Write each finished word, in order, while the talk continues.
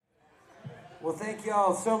Well, thank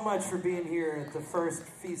y'all so much for being here at the first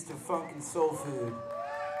Feast of Funk and Soul Food.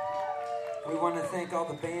 We want to thank all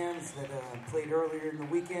the bands that played earlier in the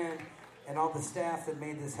weekend and all the staff that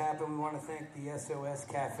made this happen. We want to thank the SOS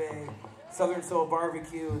Cafe, Southern Soul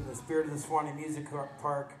Barbecue, and the Spirit of the Suwannee Music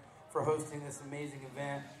Park for hosting this amazing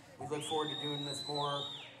event. We look forward to doing this more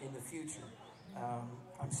in the future.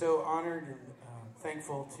 I'm so honored and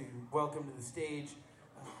thankful to welcome to the stage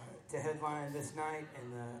to headline this night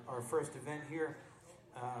and our first event here.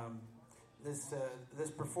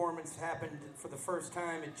 This performance happened for the first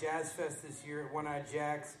time at Jazz Fest this year at One Eyed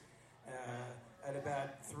Jack's at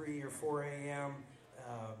about 3 or 4 a.m.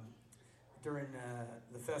 During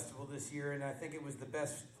the festival this year, and I think it was the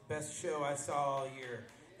best show I saw all year,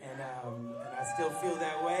 and I still feel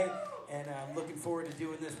that way, and I'm looking forward to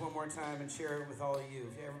doing this one more time and share it with all of you.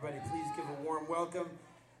 Everybody, please give a warm welcome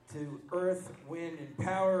to Earth, Wind, and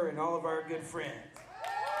Power and all of our good friends.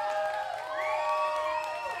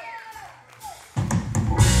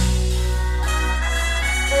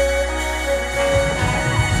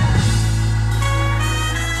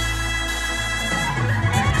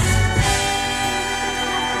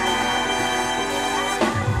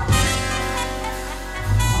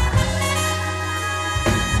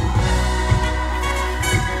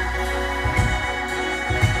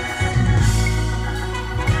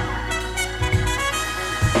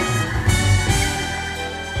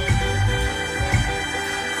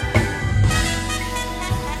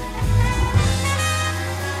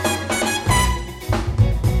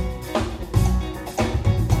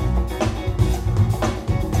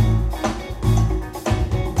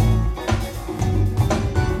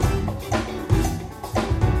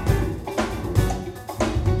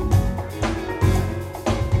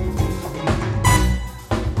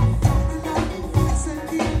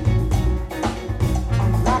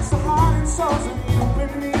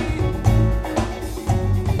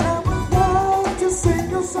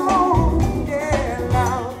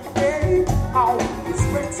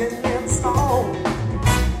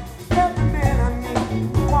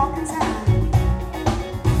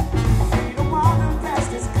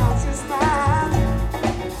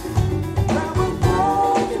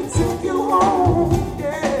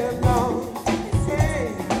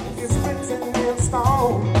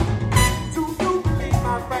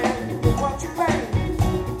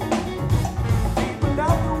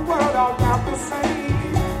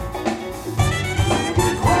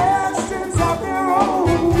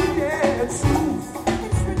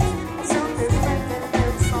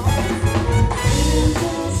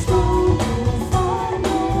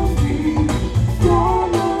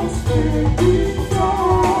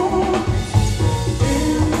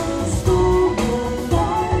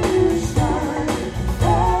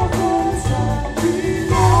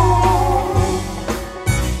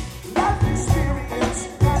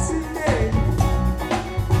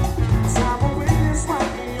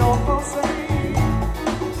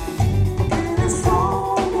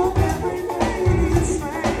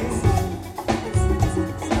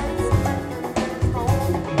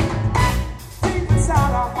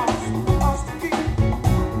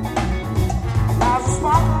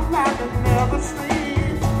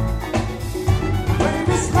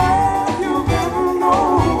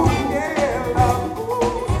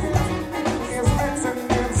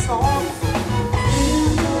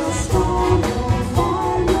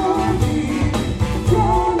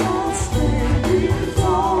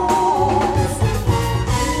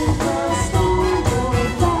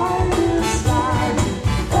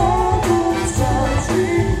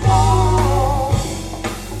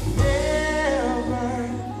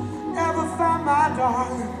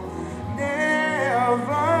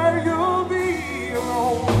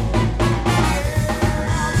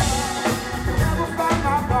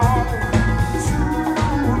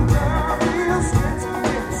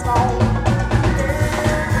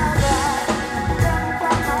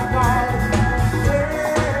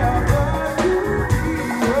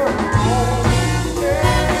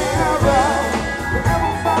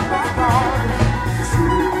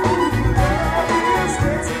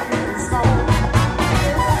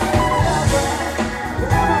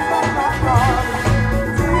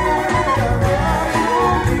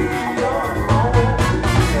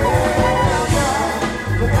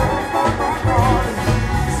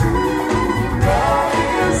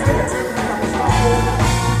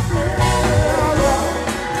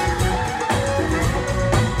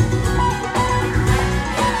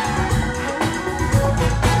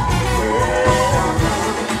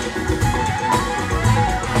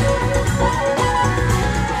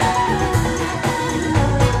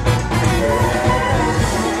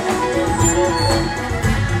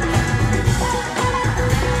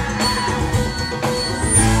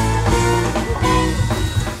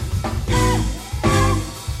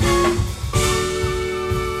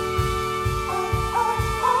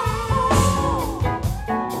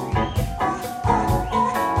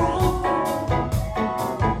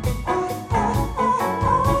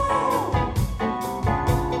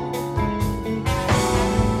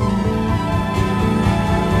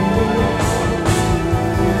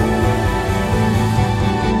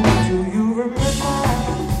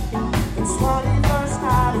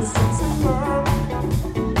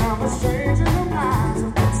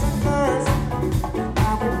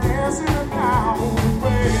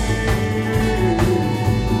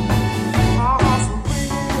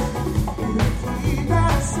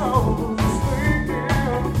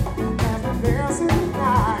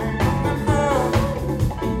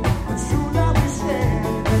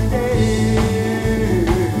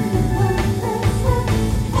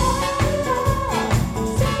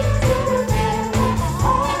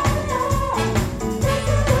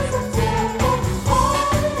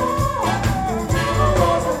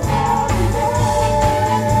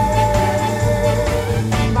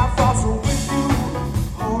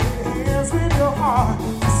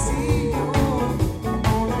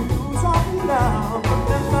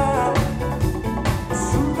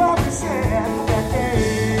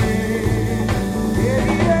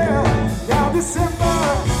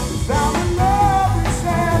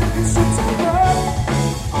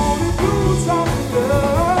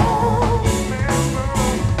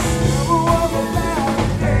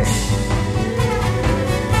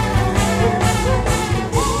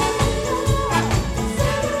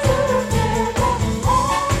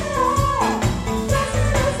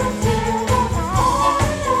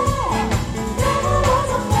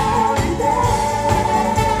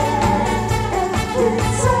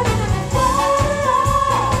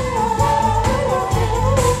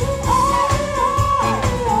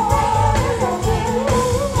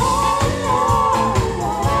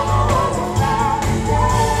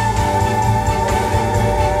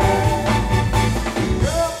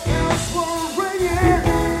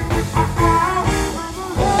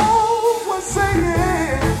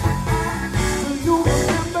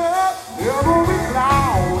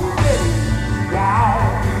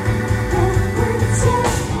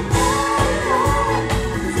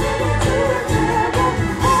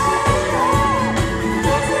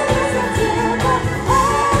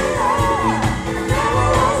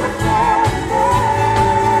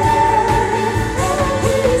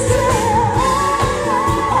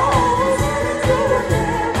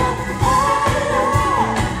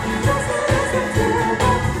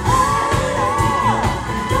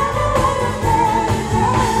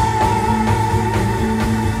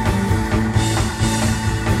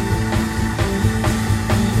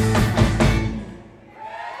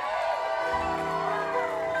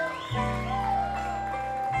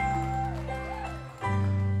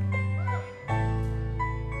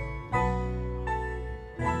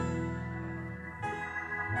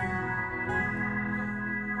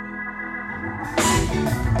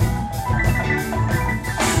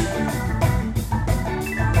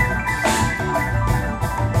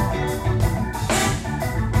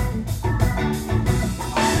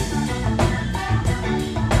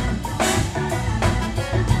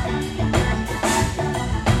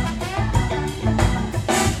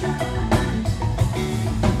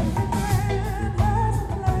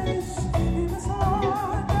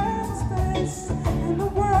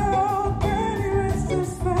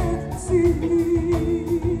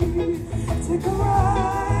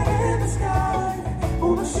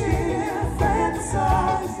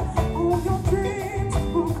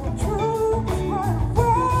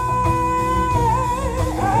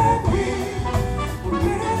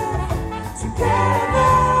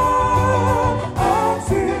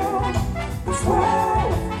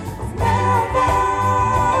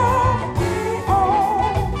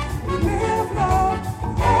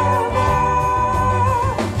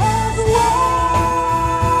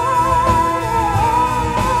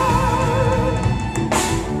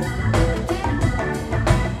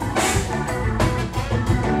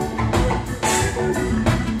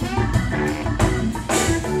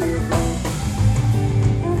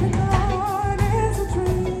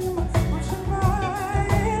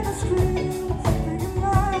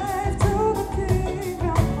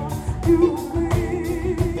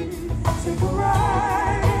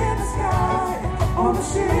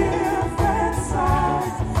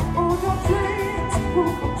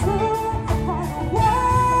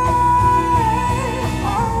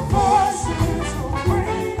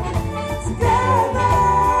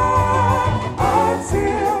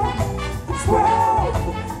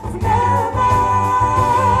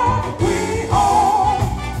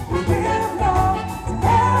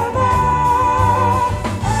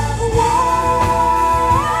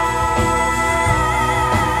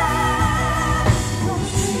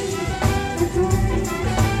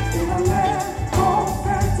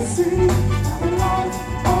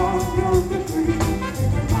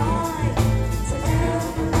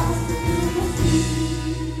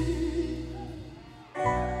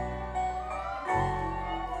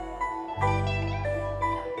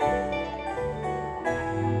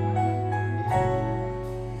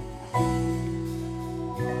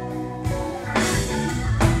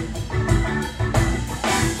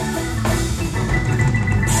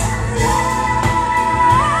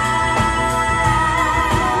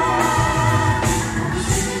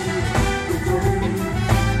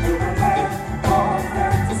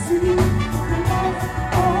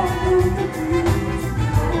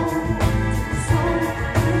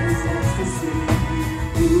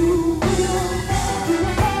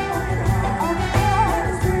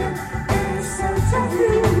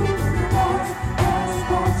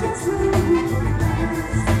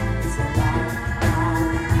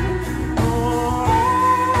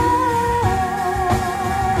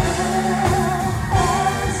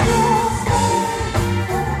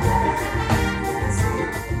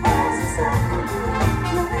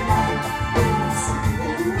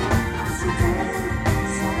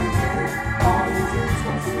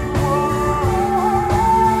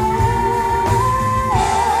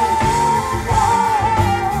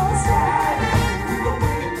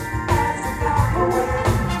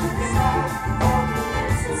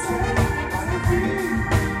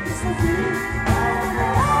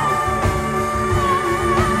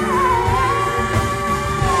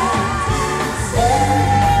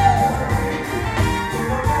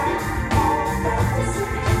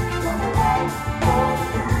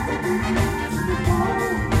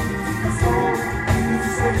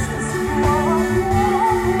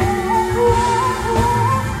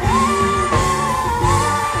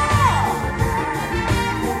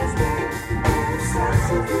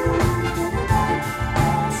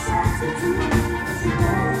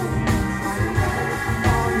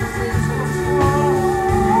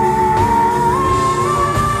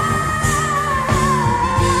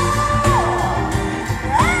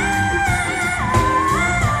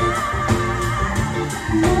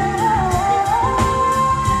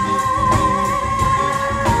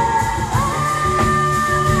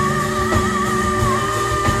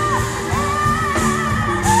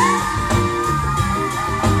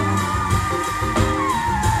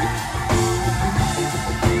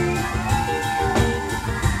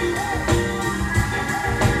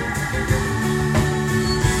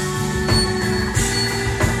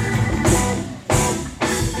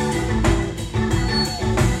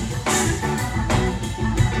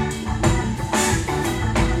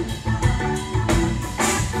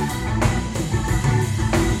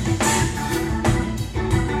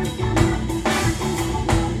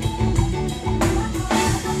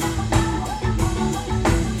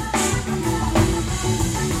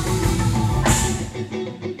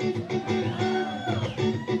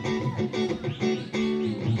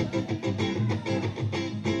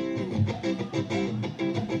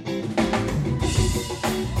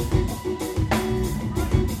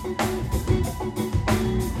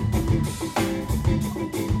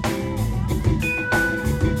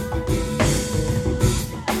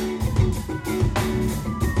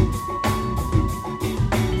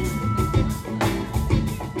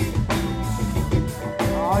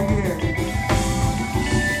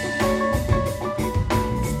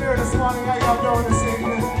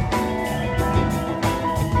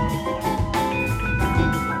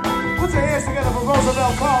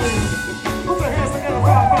 y'all call it. Put your hands together for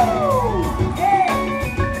our brother. Yeah.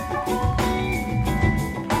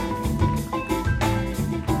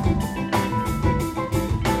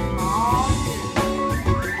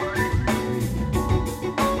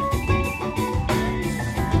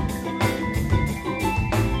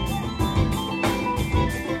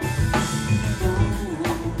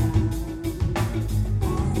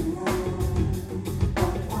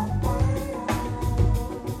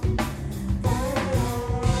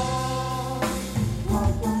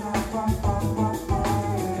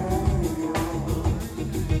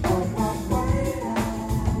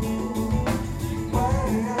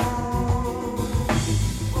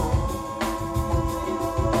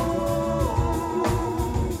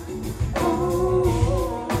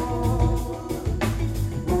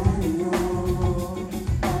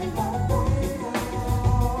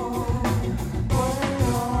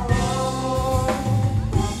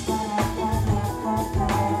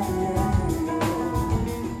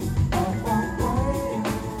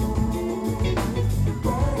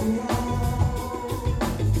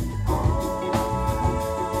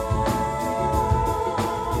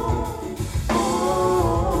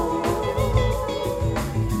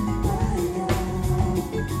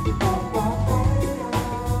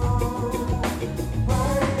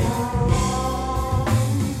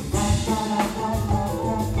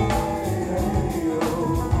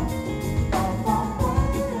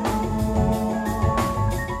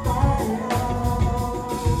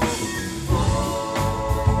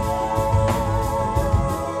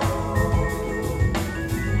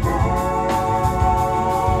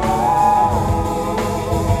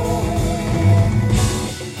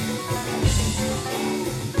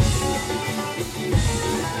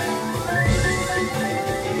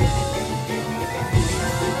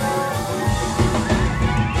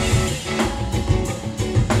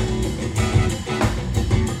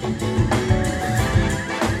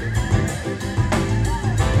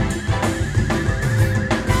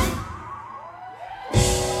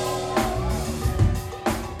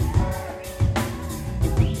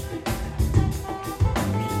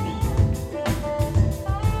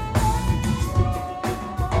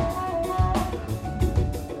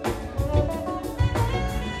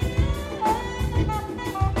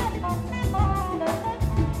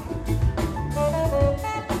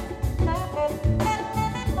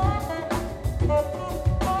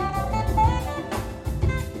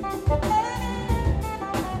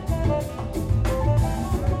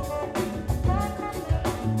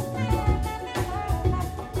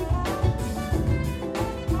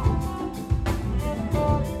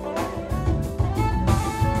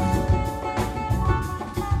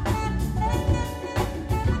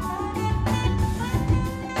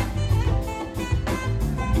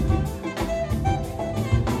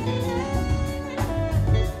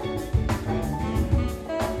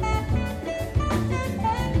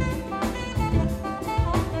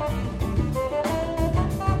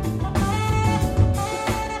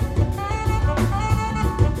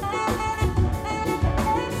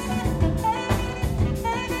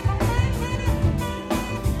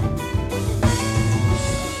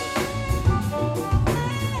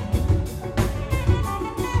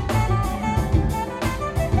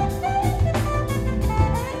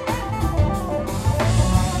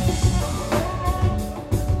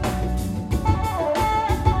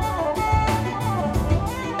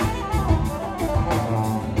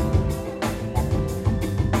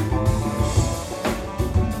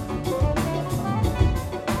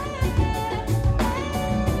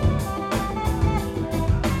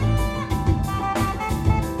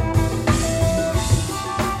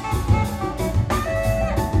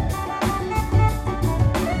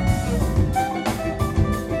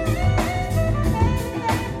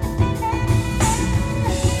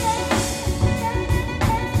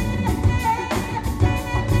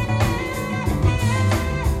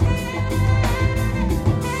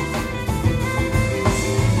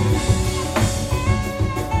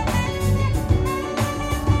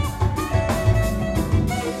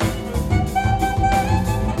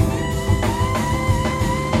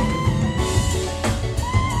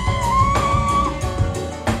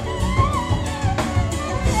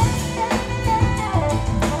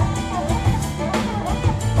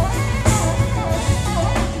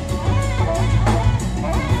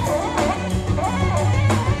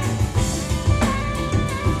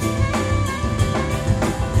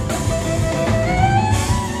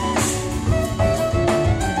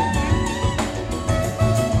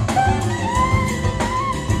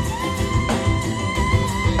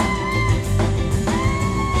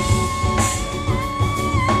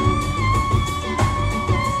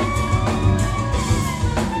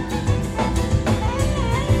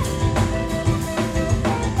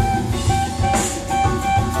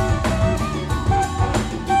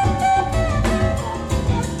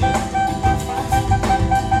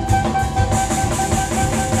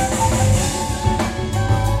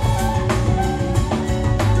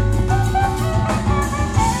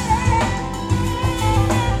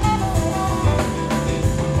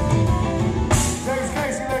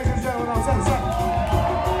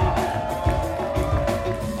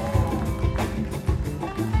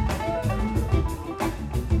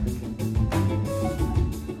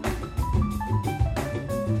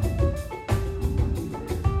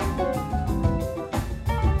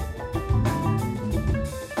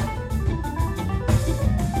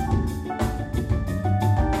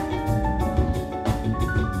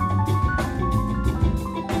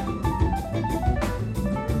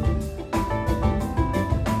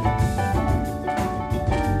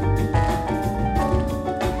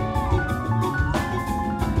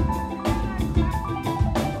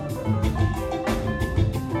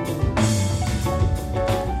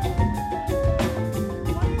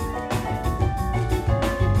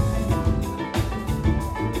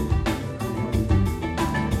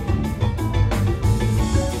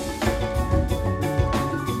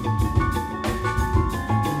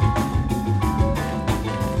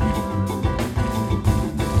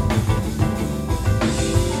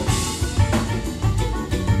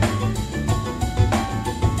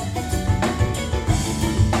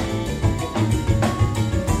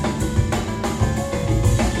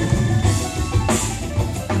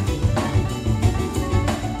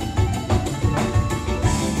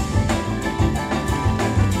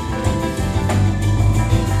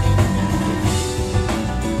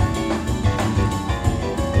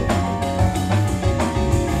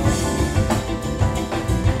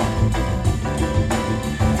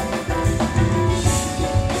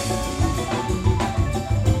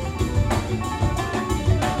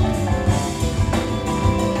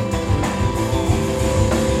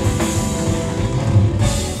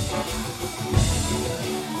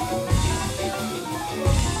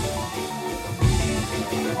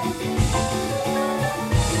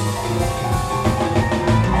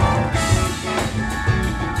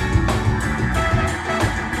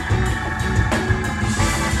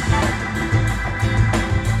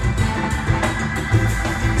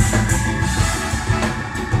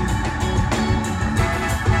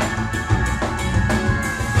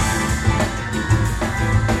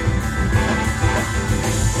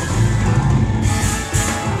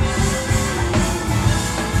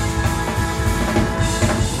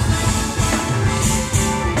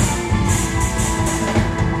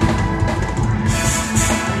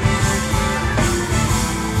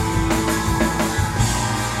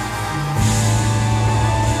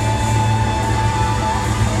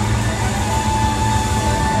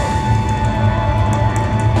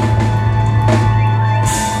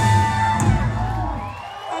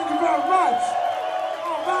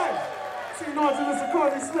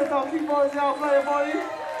 y'all. Keep on y'all playing for you.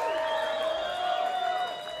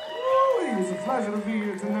 Woo, it's a pleasure to be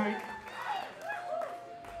here tonight.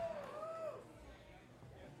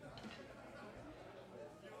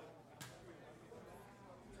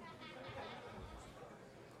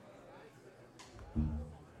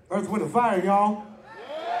 Earth, Wind, and Fire, y'all.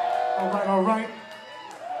 All right.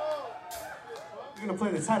 We're gonna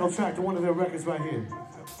play the title track to one of their records right here.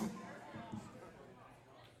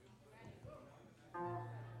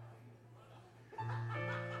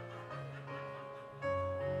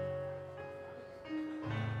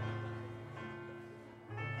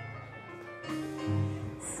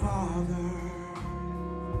 Father,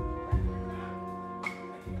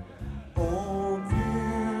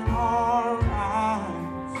 open our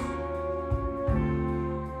eyes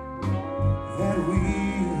that we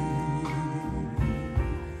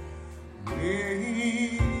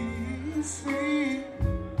may see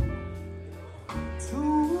to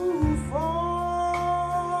follow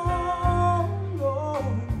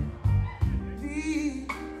thee,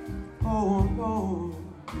 oh Lord,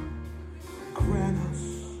 grant us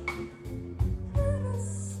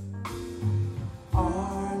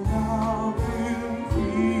our love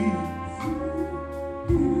increase,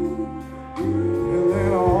 and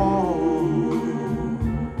let all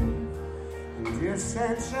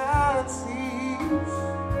dissension cease.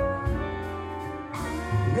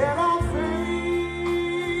 Let our faith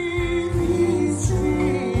each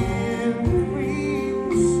increase,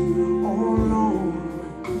 oh Lord,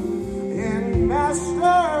 and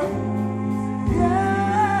Master,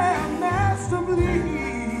 yeah, Master,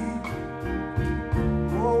 please.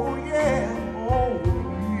 Oh yeah, oh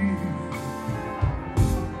please.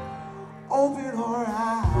 Open our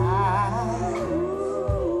eyes.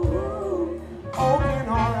 Open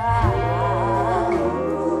our eyes.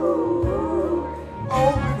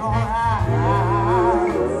 Open our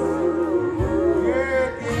eyes. Yeah,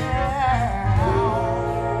 yeah.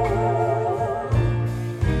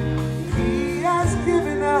 He has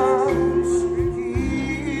given us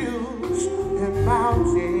hills and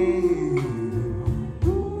mountains.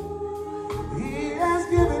 He has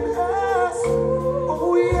given us,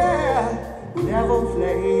 oh yeah, never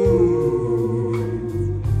flames.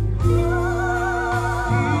 He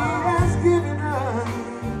has given us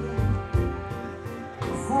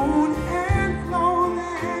food and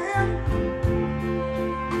clothing.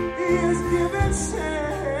 He has given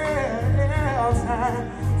shelter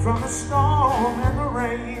from the storm and the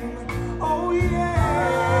rain. Oh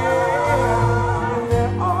yeah, and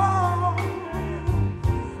they're all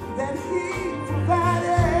that he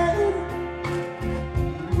provided.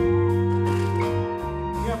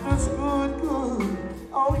 Kept us good, good.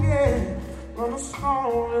 Oh yeah, from the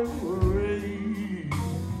storm and the rain.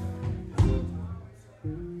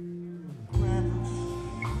 Grant us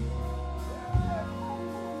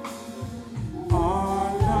our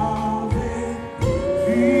love and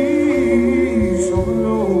peace, oh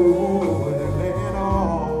Lord, and let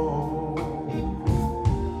all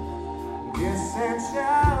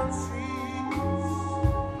dissension cease.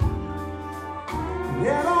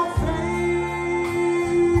 Let our faith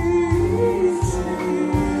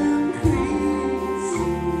increase,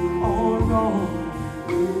 oh Lord,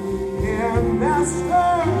 and Master,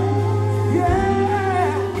 yeah,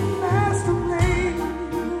 Master, please,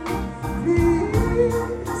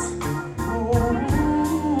 oh,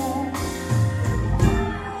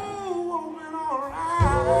 open our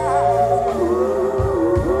eyes,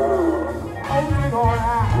 open our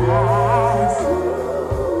eyes,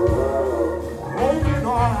 open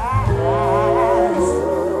our eyes,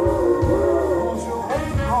 won't you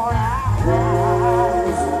open our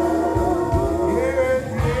eyes, yeah,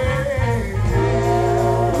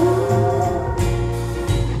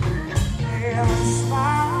 yeah, and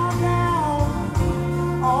smile down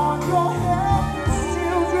on your helpless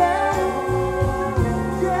children,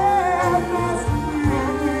 yeah, Master,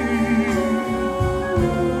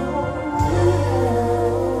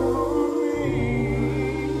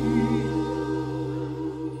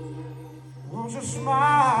 won't you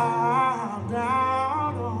smile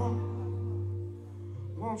down on,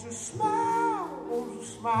 won't you smile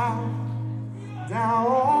down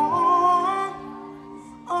on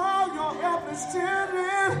all your helpless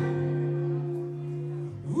children.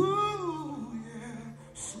 Ooh, yeah,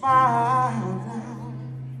 smile down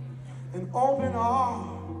and open our,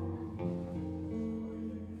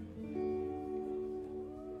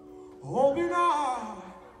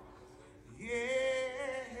 yeah,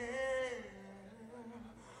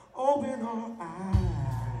 open our eyes.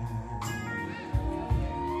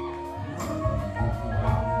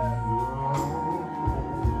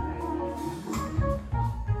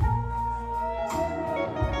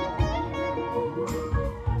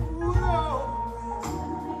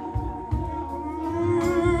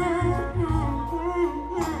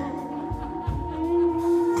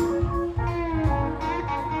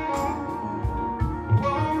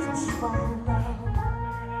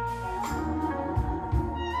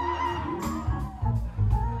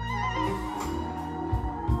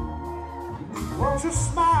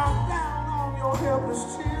 smile down on your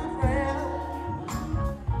helpless children?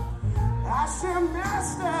 I said,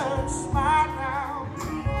 Master, smile down,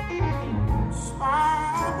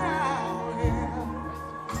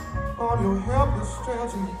 yeah, on your helpless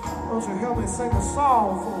children. Won't you help me sing a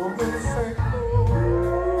song for a minute? Say,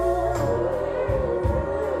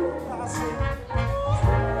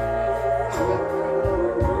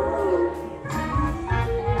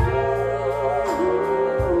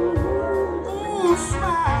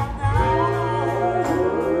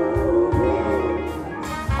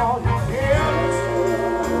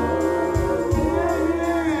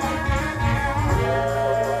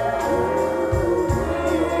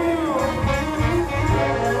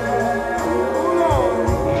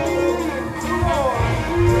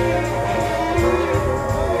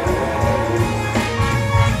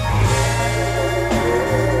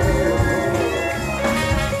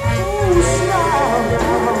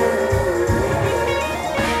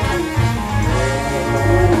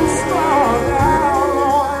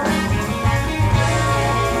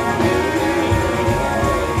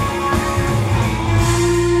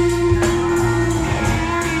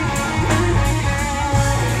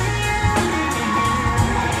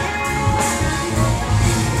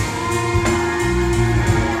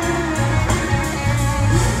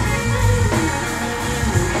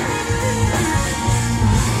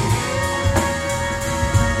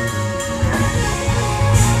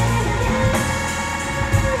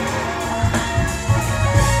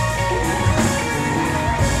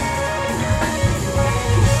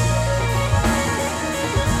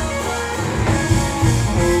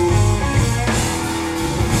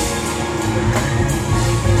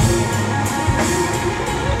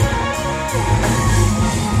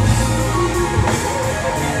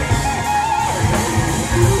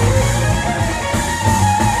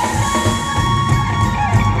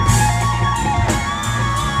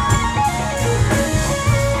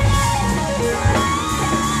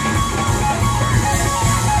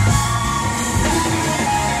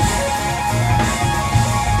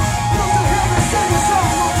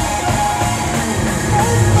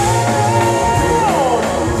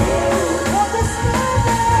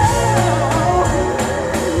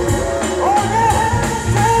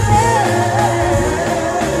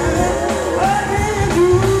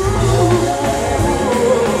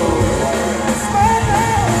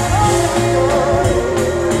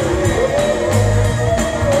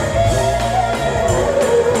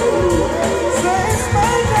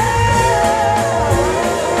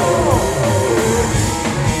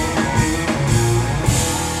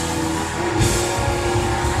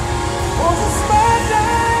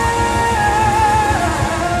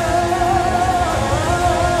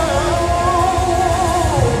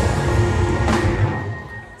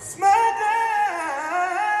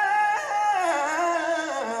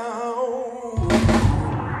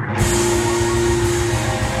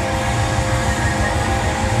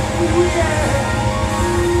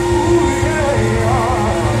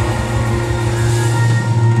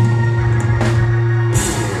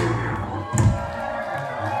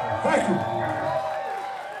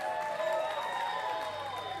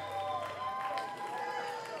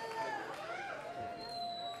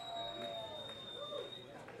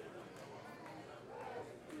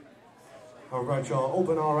 all right, y'all,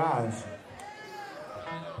 open our eyes.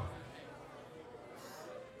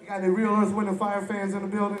 You got any real Earth, Wind, and Fire fans in the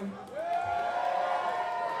building?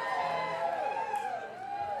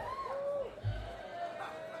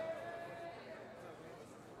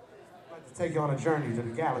 I'd like to take you on a journey to the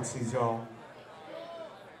galaxies, y'all.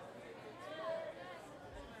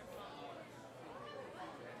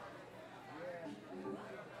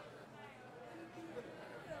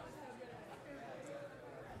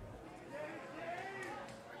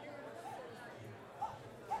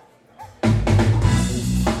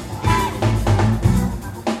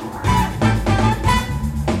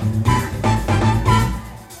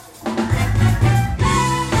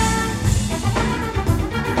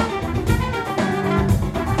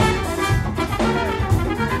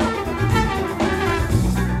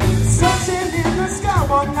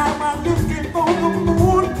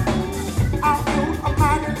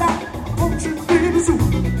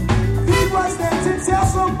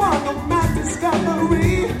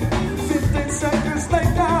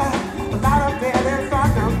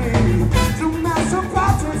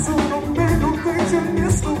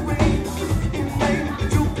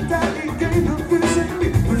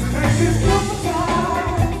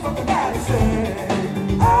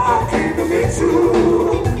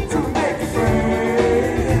 To make a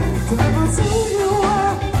friend.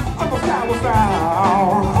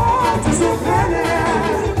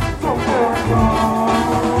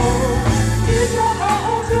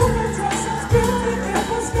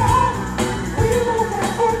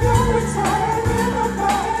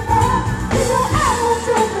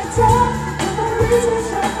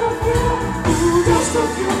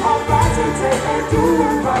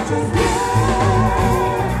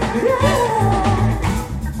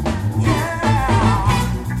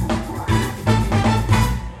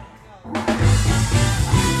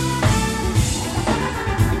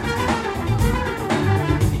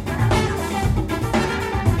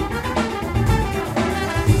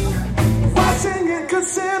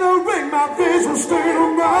 Considering my visual state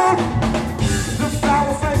of mind, the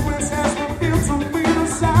foul fragrance has revealed to me the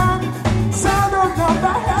sign of love I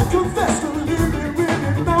had confessed to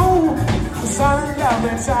really know. The sign of love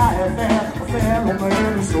that I have had, a fellow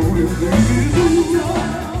man, so it is you.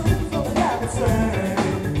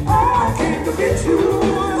 I came to get you,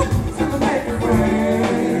 to make it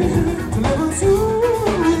rain, to live to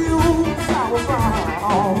you. I was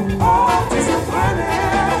wrong, oh,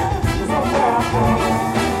 disappointed from where I come.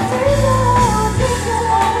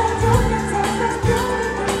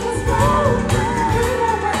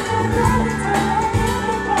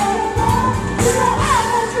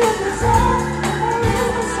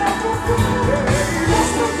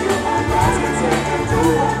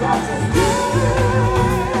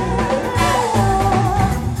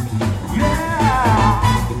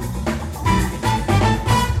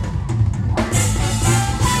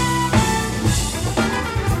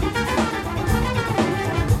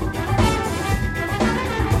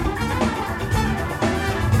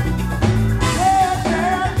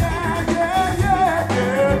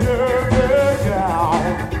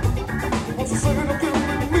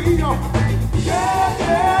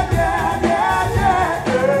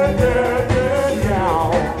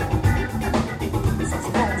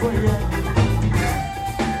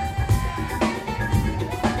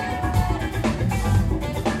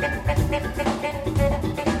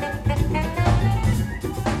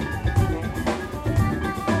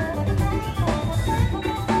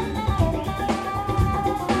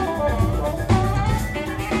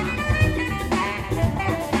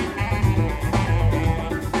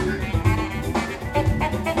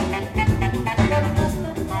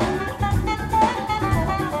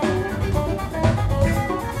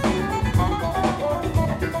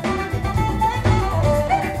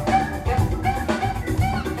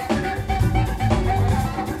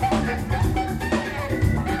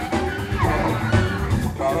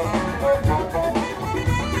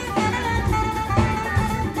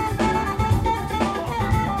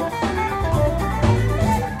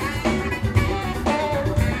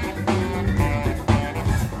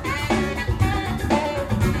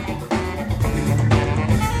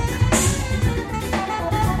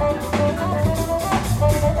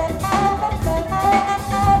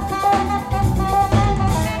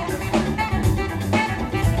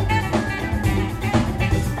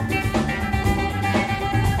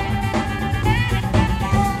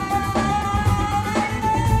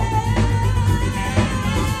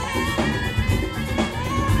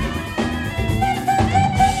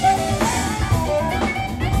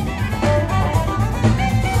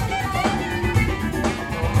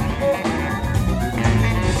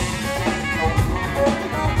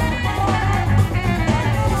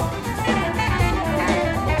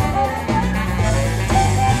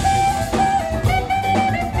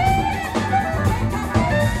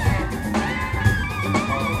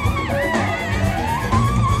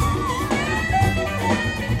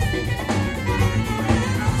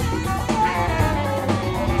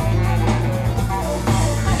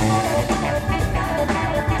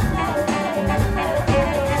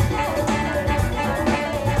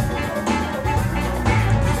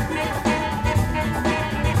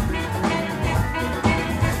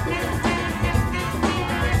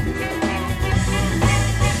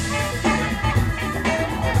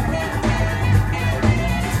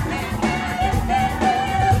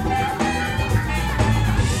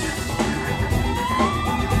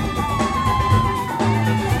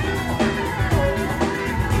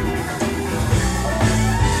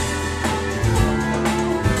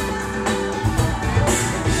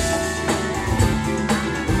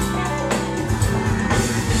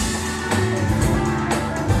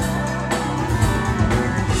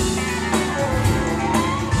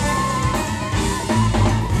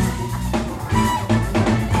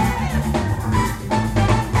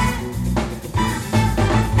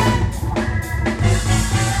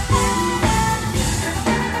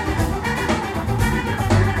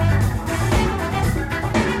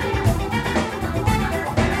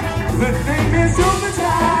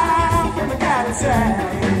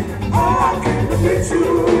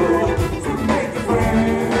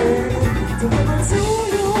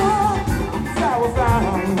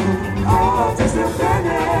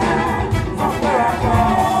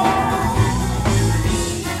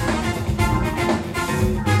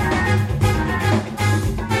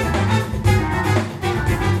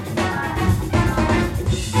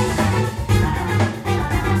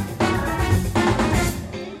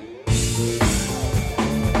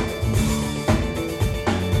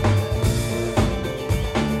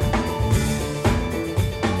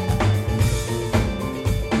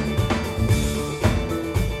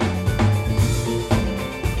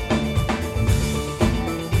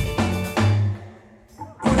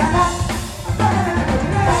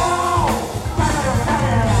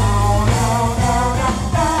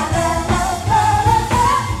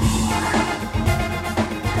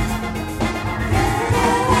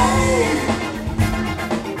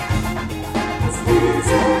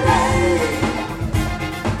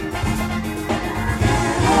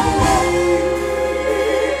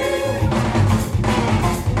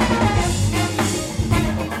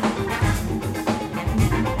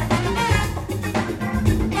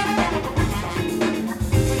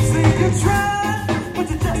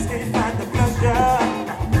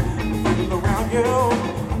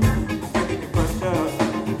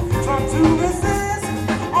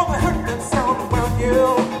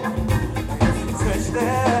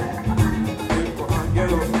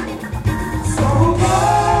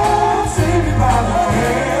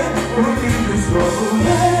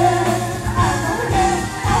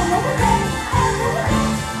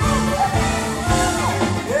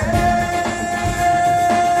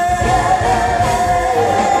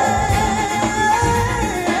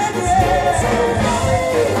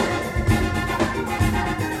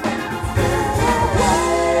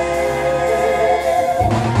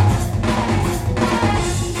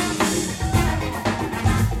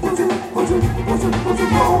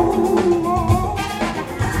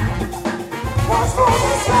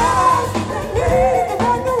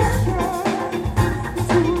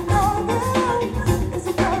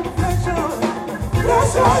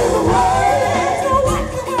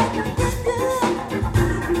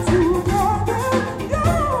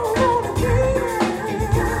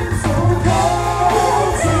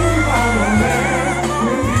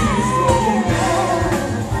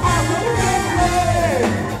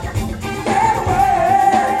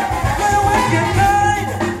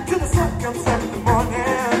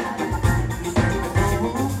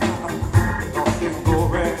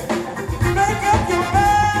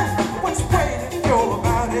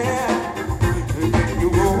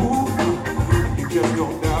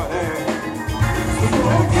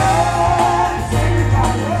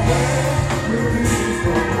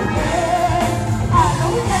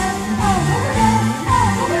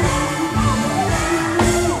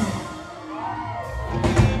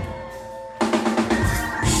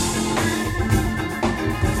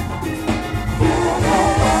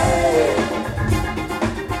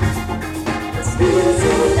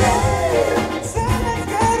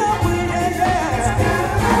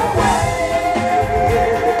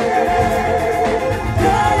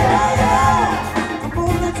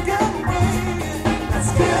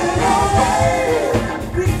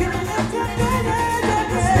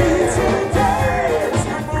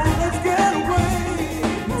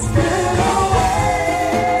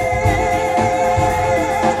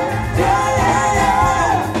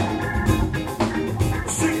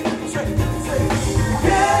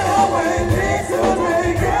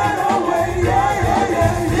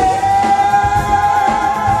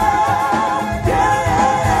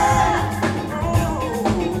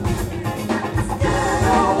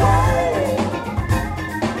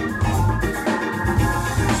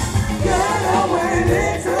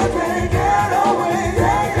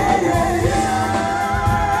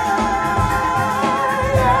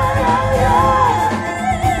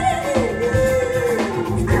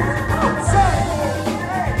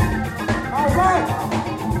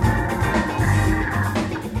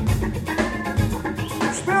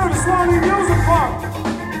 Suwannee Music Park.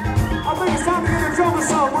 I think it's time to get a drummer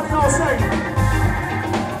song. What do y'all say?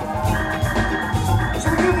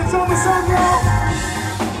 Should we get the drummer song, y'all?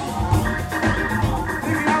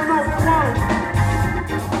 Nigga, I don't know if they want it.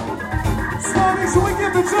 Suwannee, should we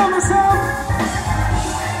get the drummer song?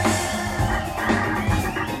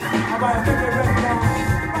 All right, I think they're ready now.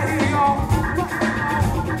 Right here, y'all.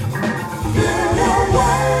 Get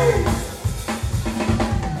away.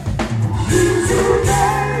 Today.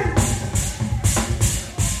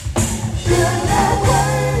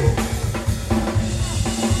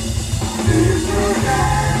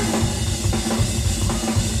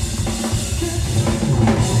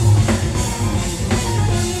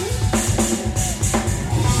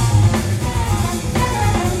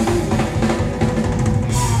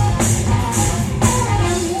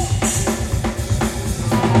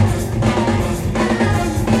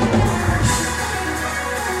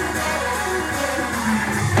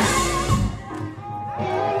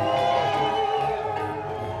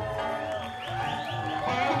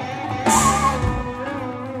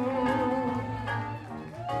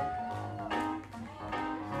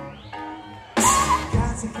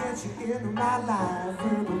 To get you into my life,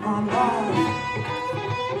 into my life.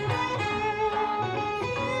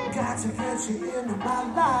 Got to get you into my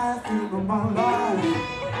life, into my life.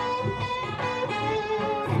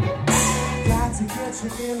 Got to get you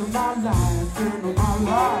into my life, into my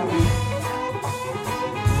life.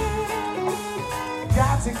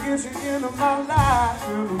 Got to get you into my life,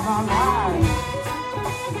 into my life.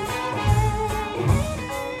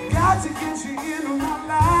 Got to get you into my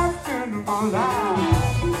life, into my life.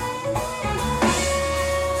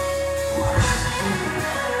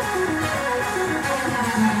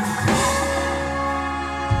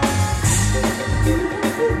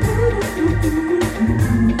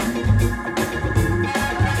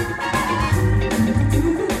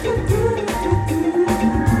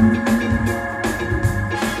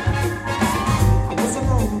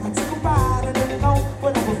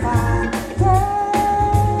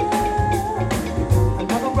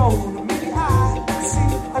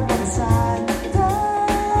 Another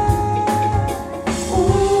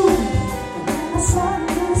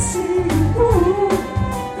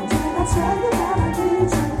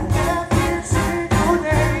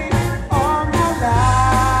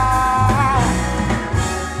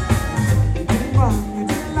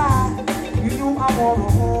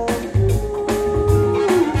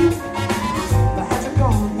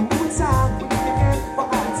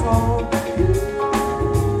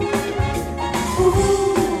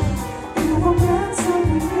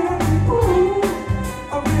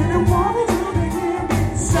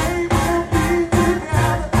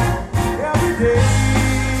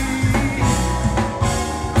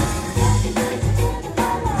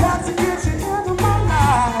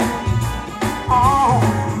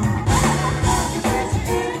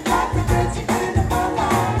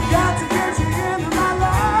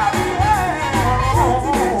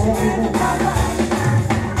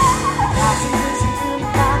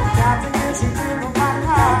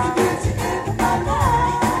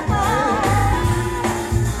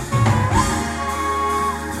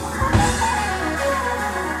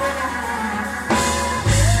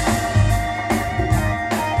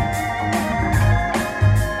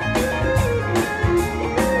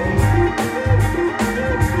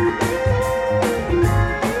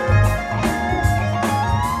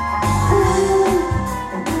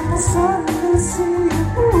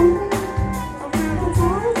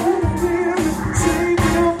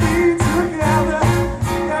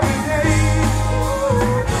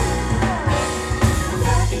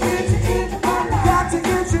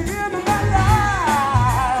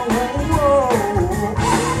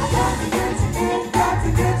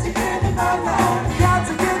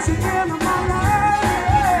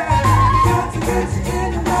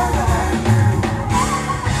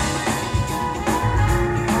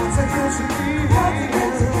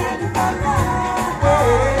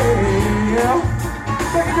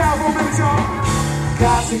for a minute, y'all.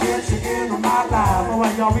 Got to get you into my life. All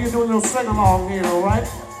right, y'all, we can do a little sing-along here, all right?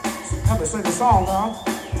 Let me sing the song, huh?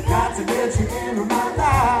 Got to get you into my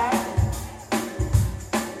life.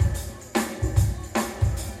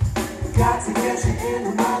 Got to get you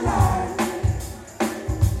into my life.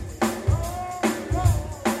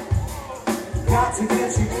 Got to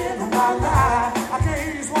get you into my life. I can't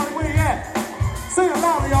hear you, Suwannee, where you at? Sing it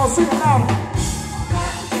louder, y'all, sing it louder.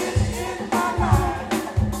 Got to get you into my life.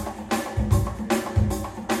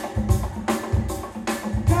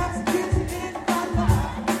 Got to get you into my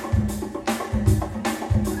life.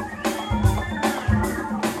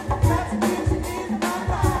 Got to get you into my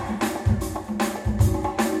life.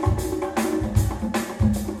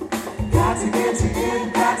 Got to get you in,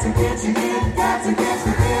 got to get you in, got to get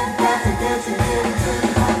you in, got to get you in,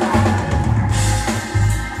 my life.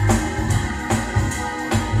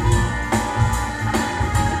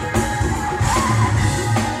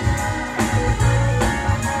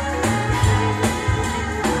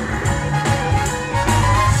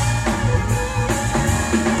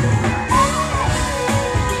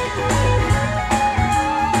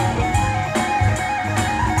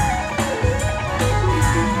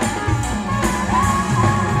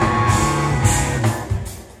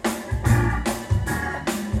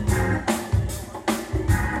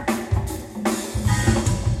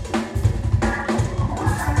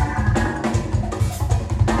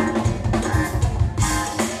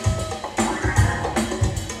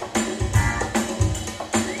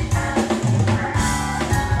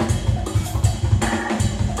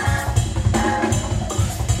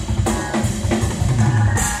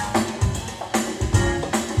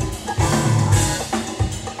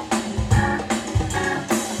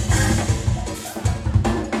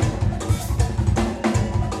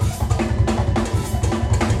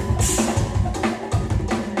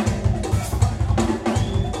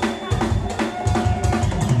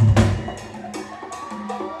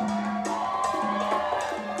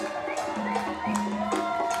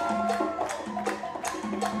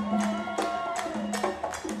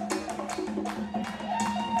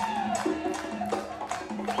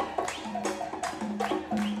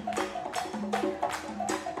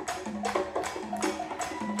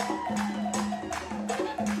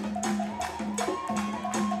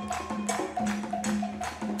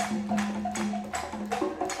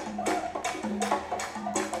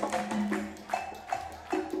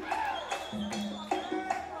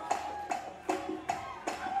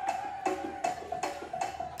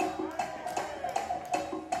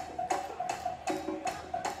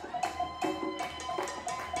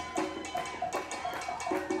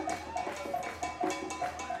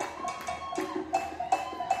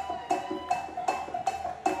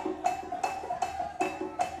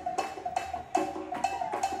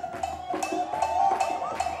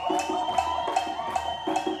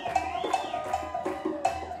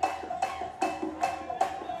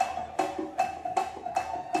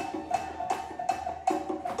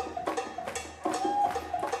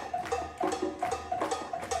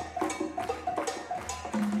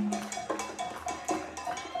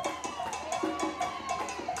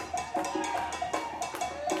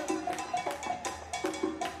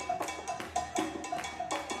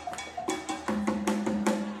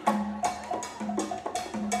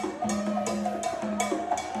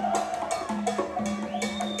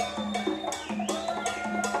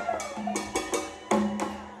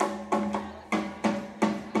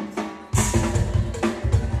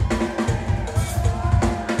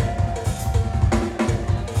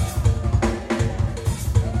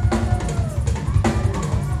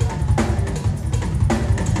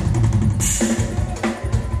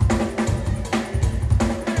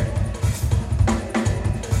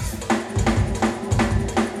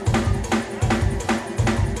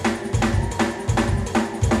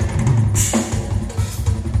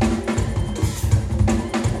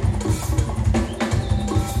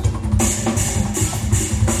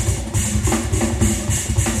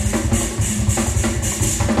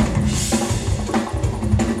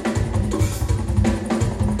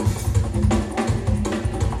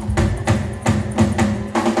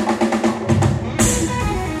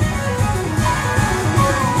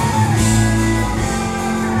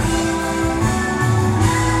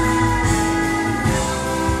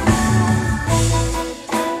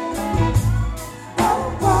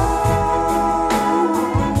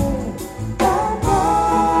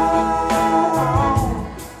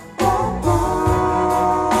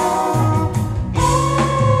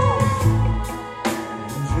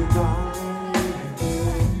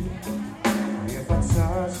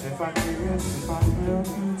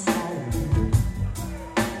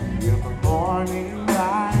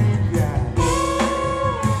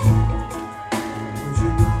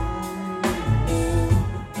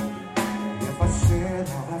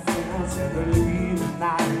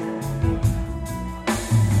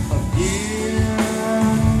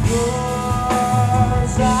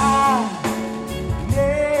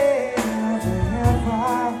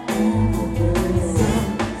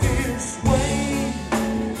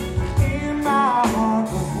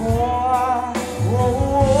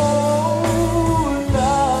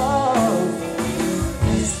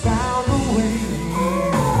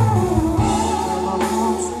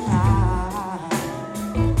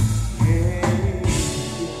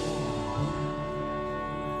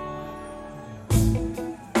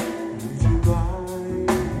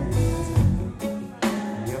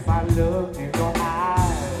 look in your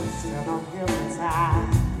eyes and I'm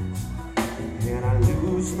hypnotized, and I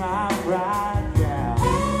lose my pride, yeah.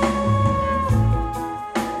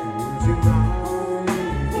 Would you mind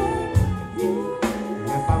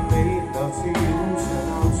if I made love to you till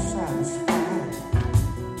I'm satisfied?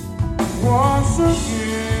 Once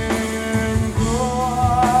again,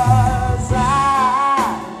 'cause I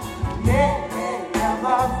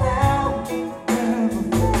never felt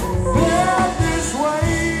this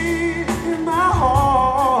way in my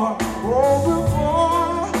heart. Oh,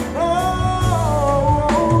 before, oh,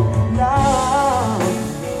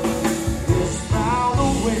 love has found a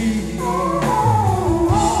way in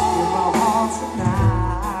my heart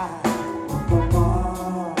tonight.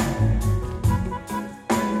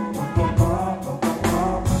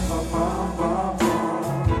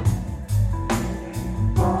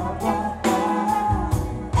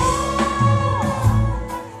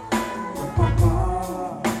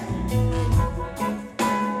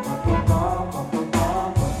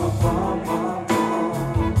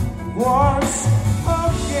 Once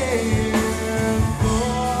again,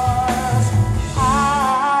 'cause I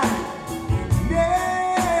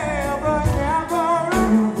never felt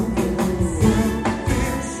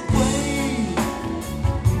this way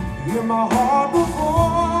in my heart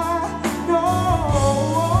before. No,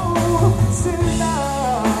 sin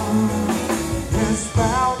love has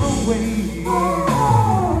found a way in my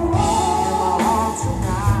heart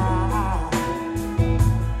tonight.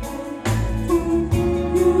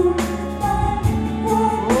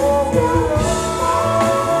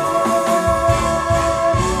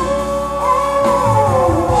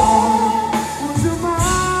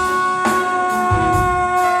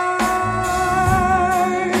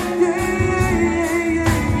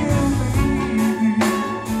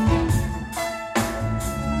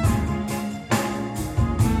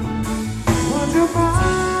 Would you mind? Would you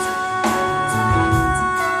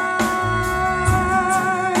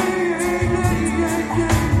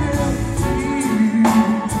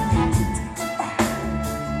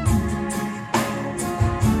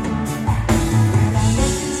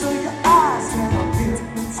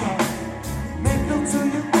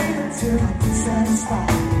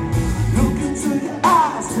satisfied. Look into your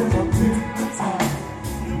eyes till I'm hypnotized.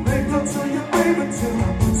 Make love to you, baby, till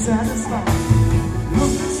I'm satisfied.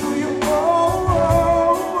 Look into your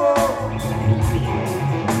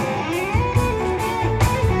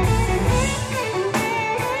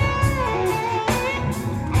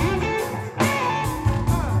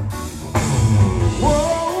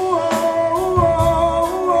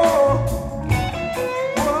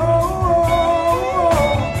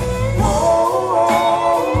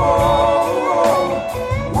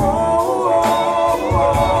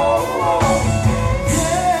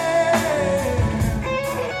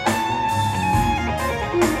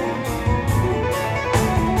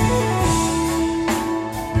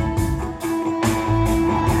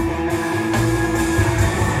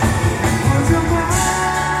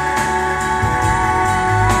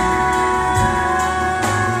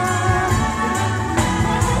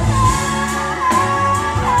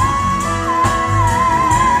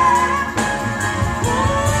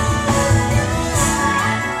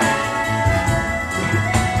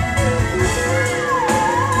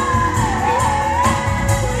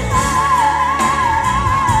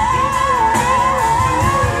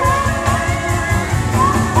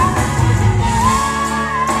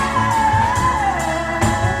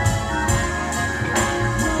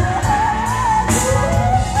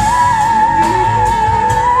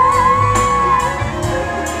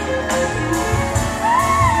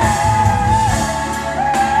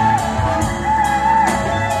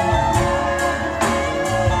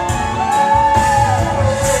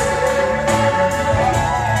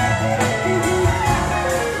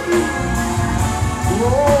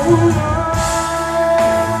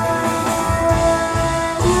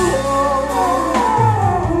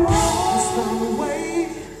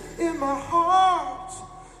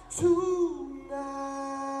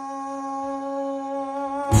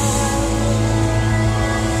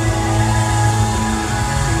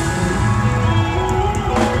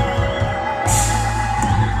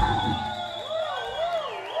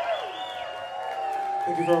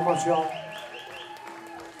Thank you very much, y'all.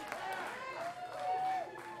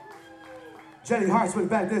 Jenny Hartsman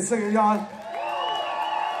back there singing, y'all.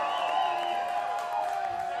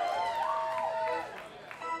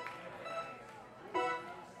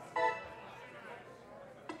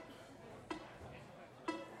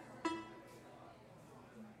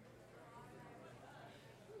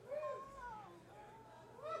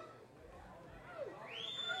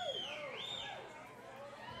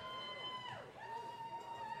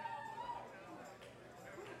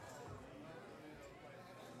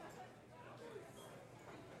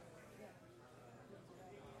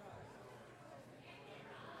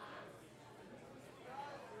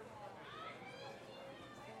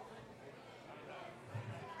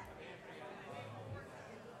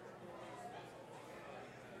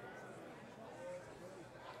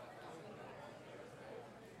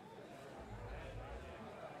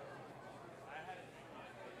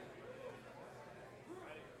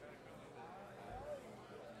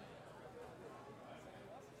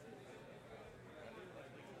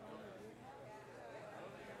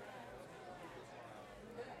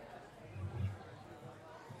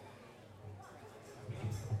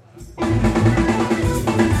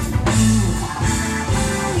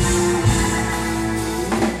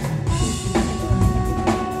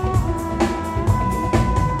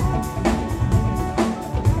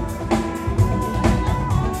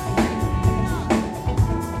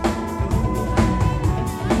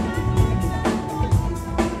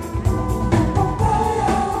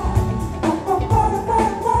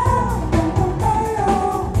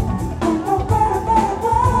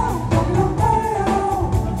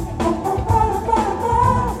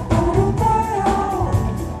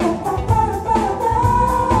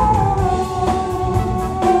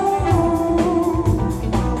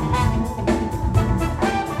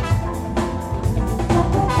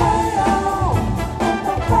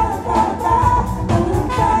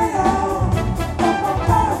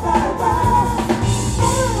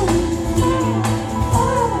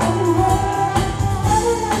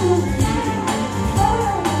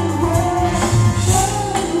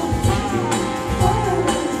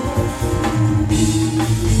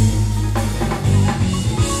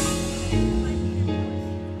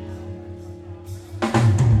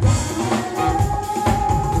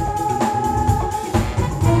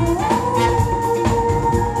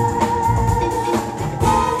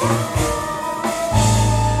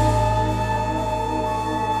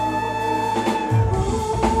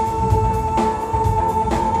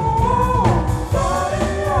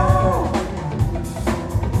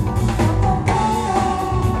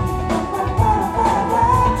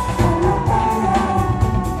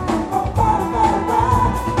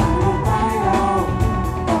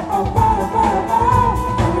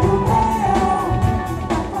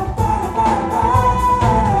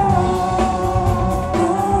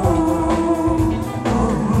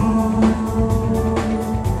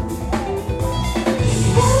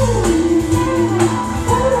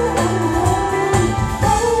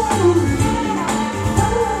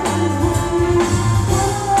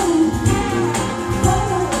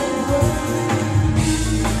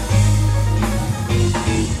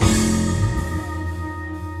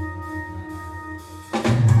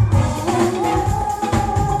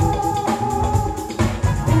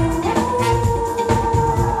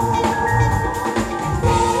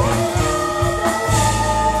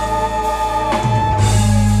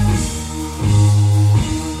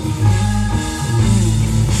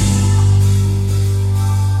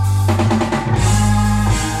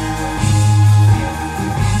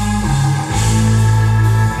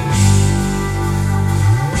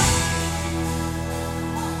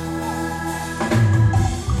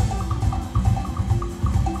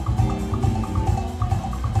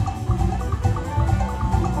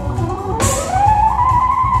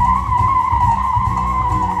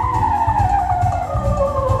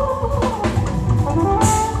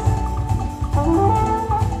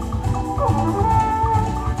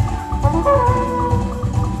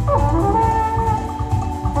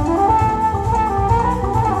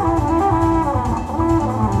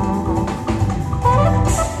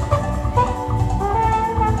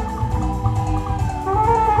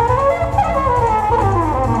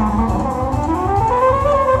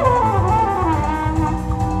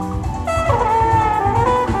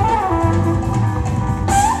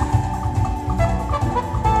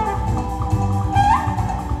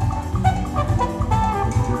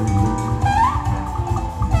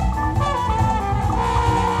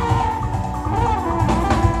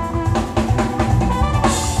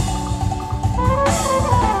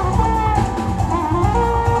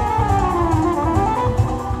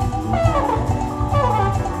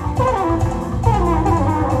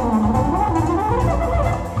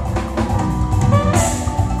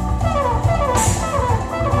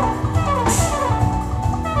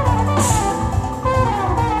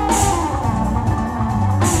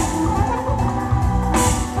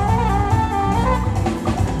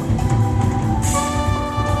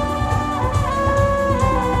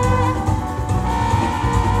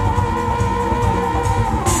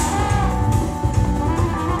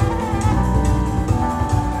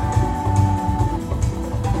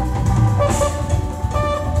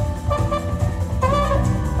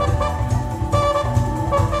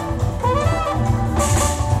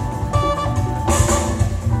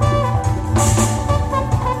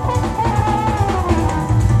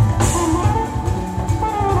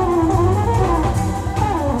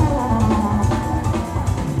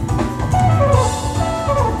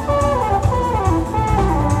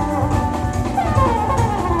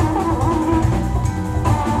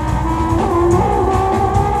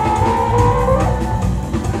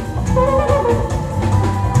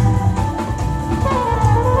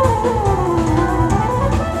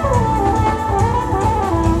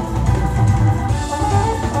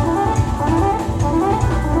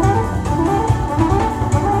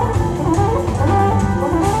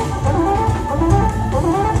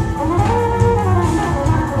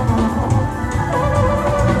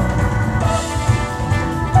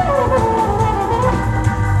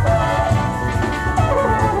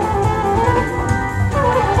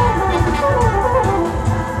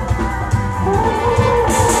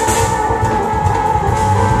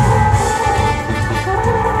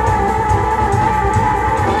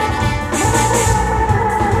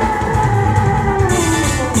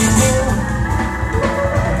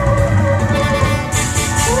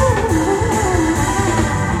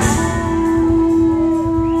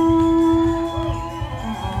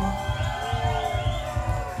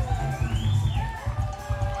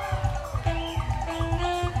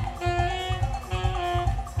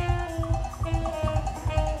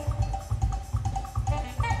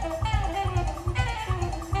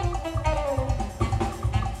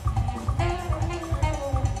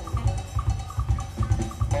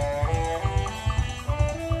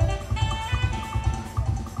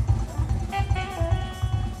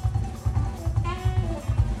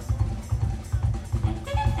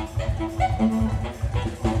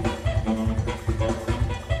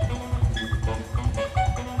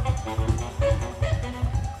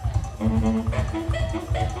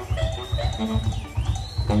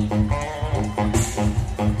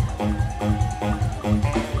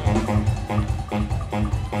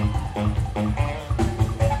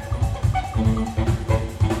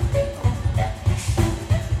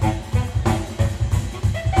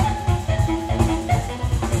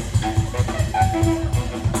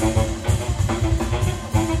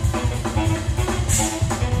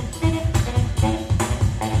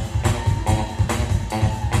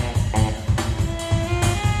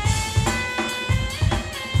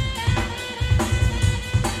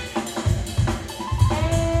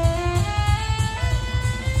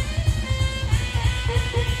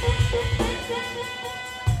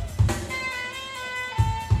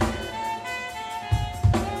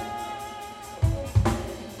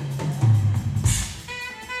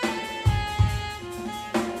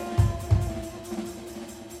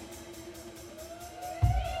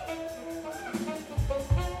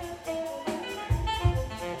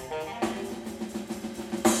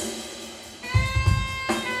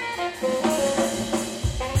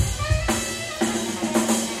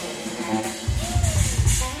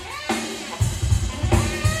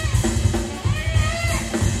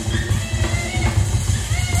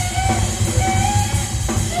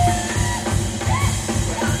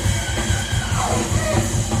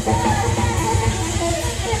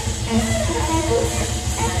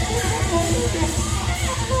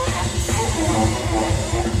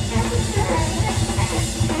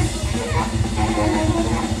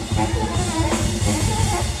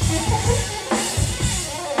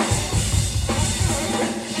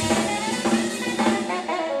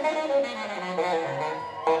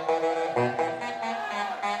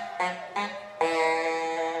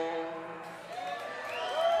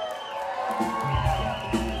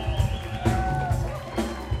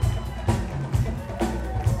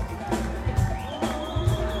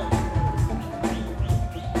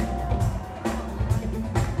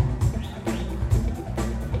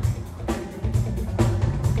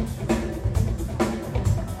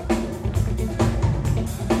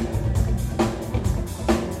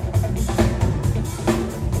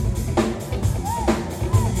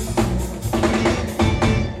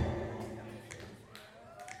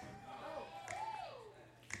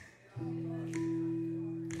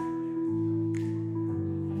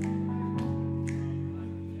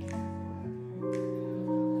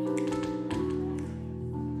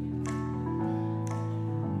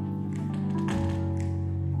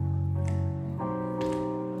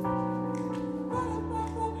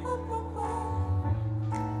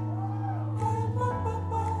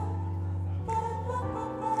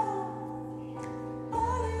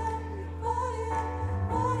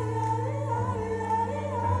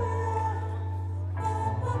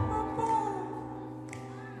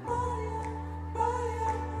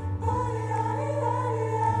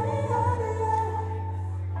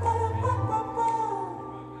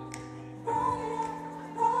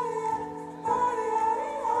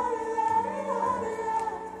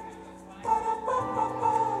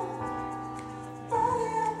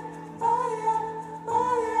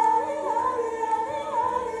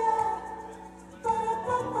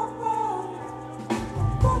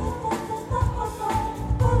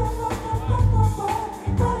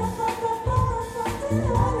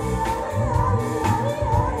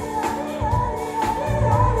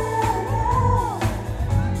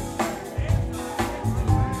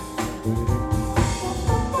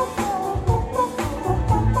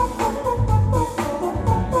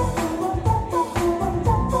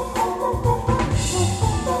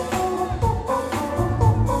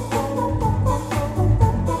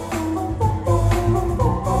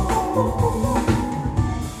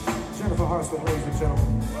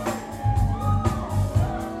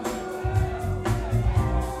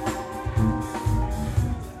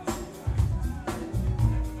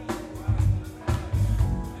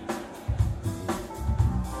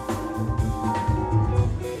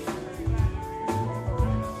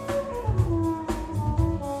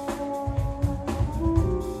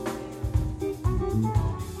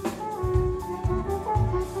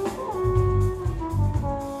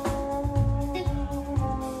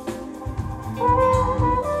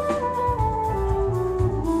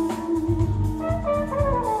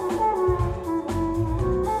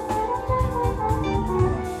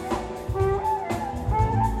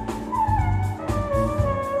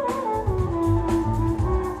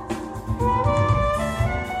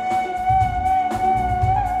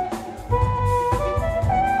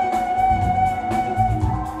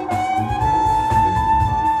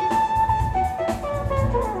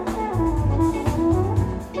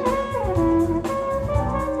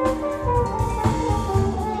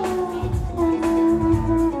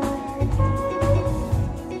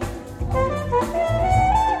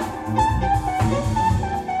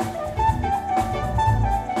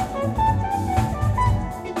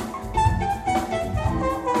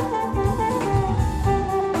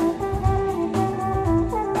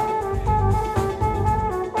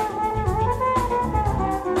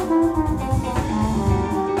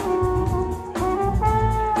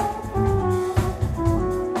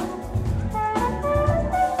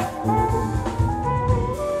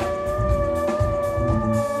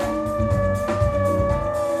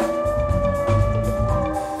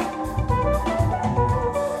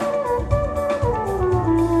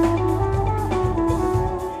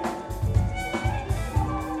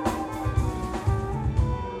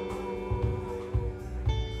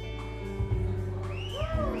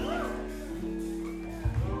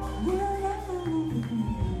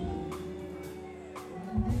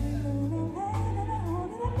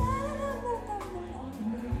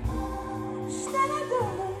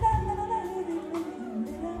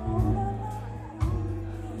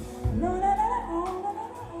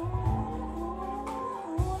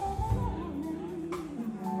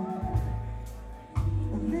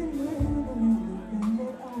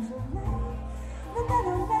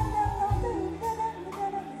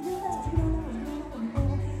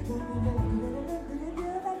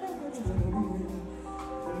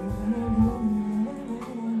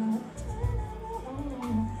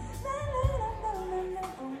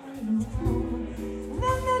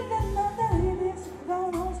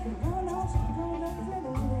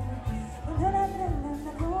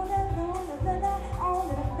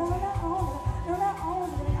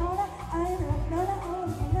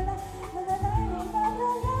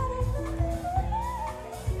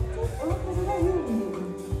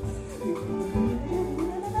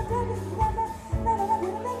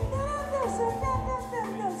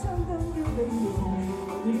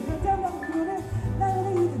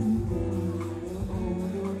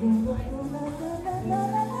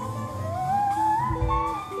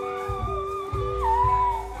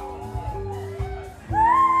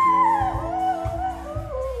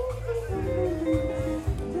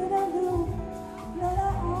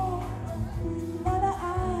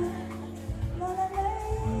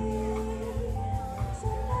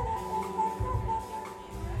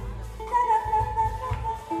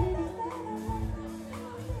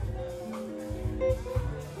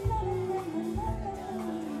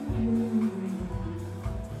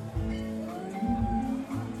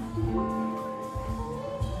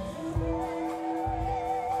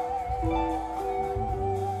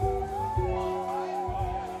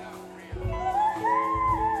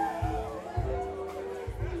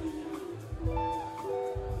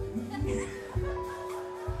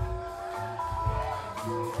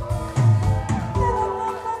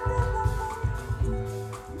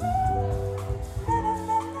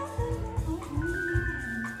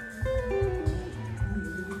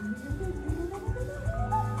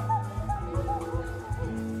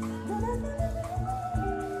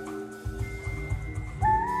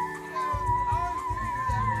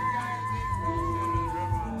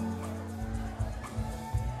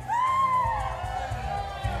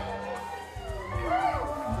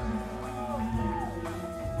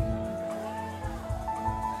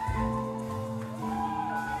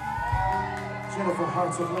 Jennifer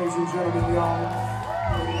Hartwick, ladies and gentlemen,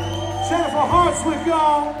 y'all. Jennifer Hartwick,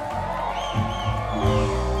 y'all.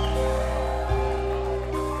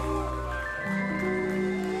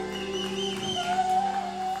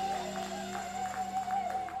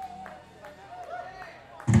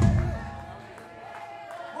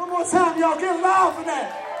 One more time, y'all. Get loud for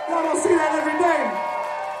that. Y'all don't see that every day.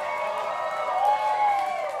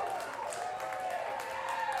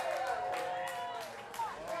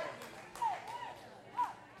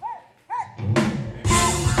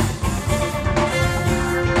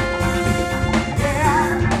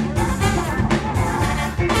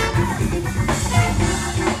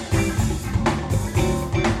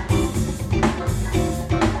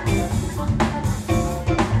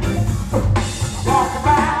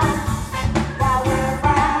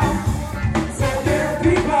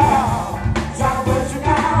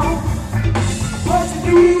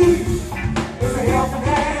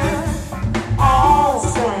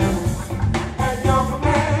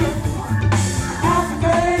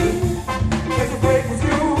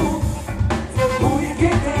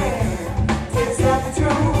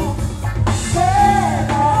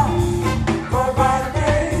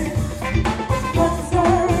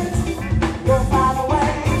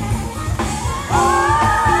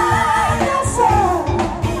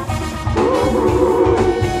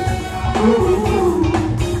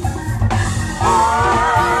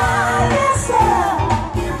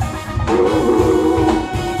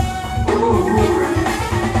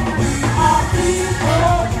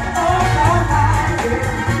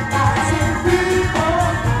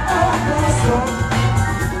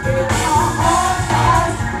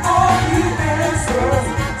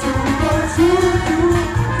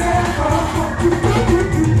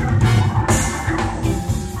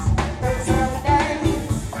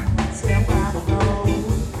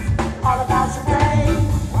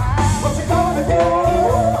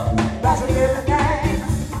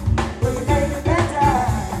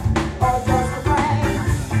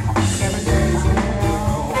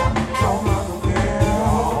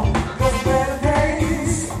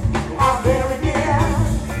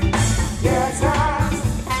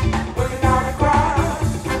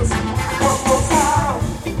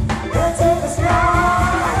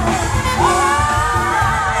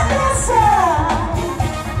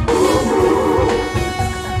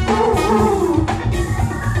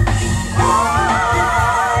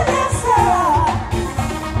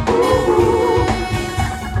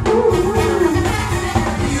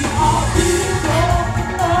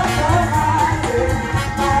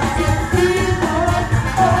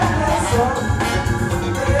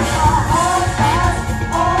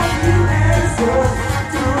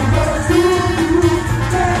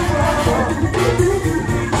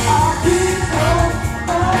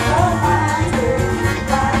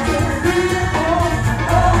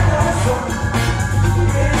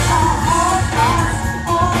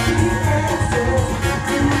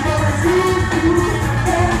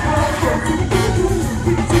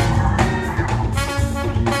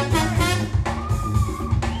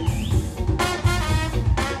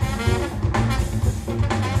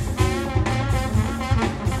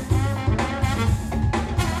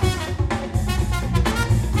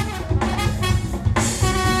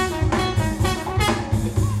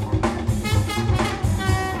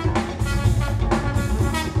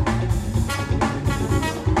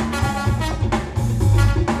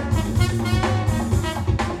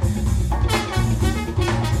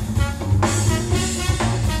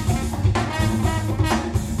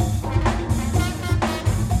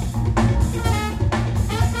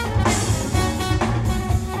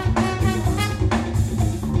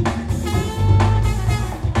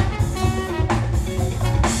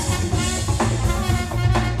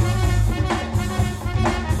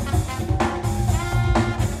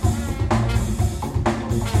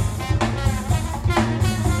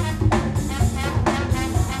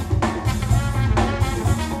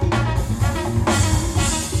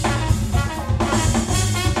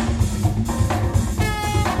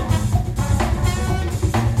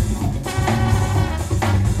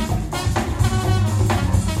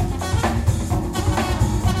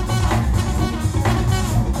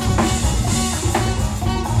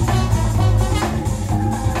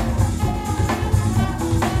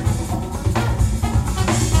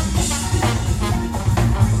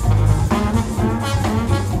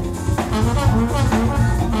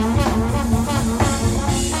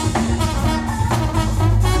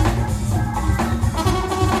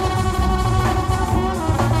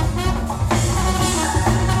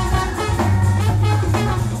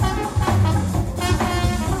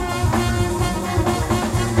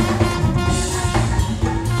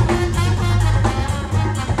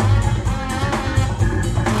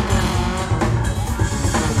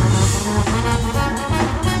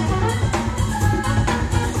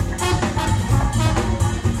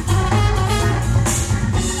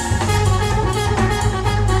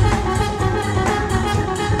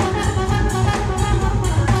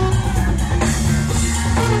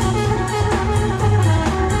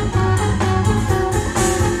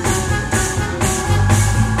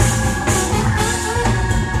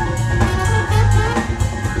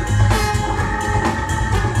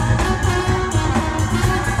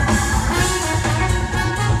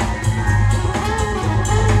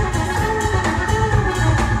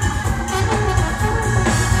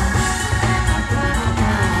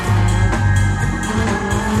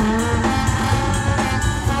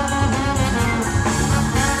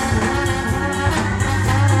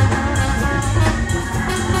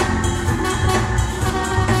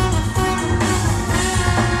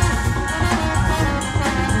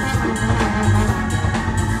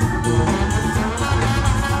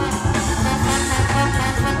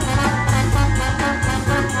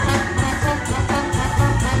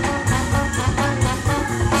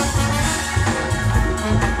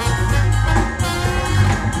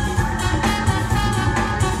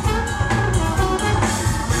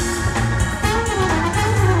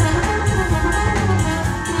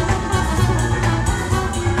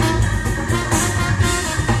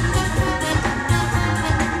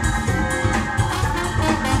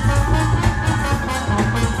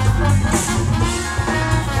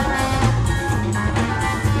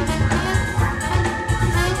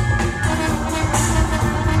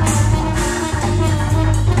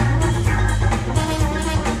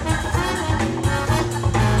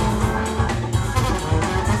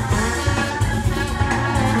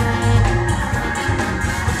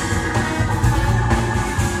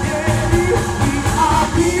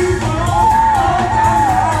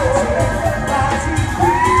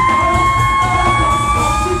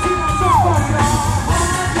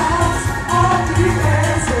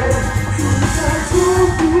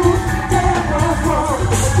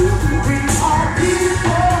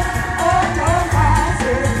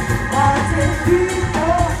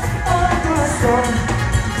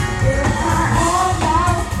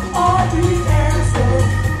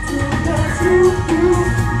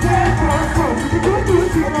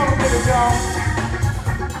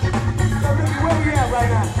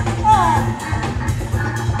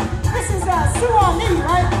 This is Suwannee,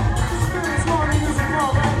 right? Spirit Suwannee music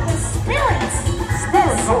club, right? It's Spirits.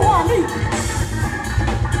 Suwannee.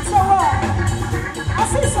 So, I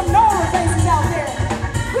see some Nolan faces out there.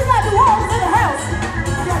 We got New Orleans in the house.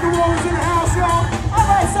 We got New Orleans in the house, y'all. All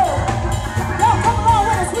right, so y'all come along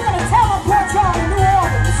with us. We're gonna teleport y'all to New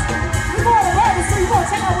Orleans. We're going to Vegas, so you're gonna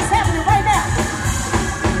check out what's happening right now.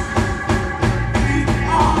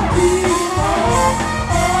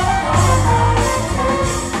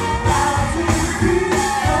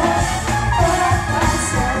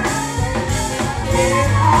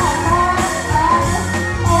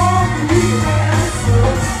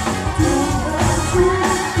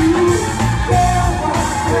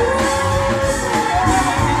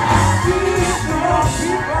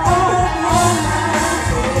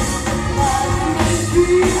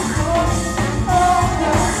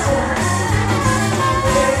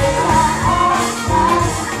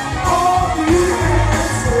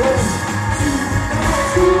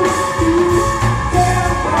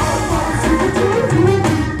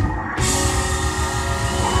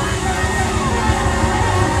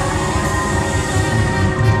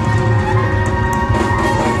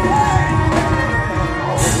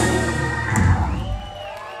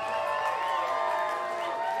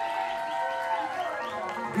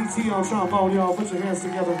 On trombone, y'all. Put your hands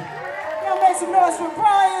together. Y'all make some noise for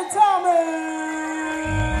Brian Thomas.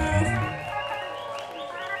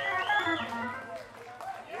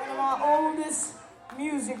 One of my oldest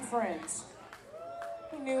music friends.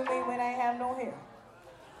 He knew me when I had no hair.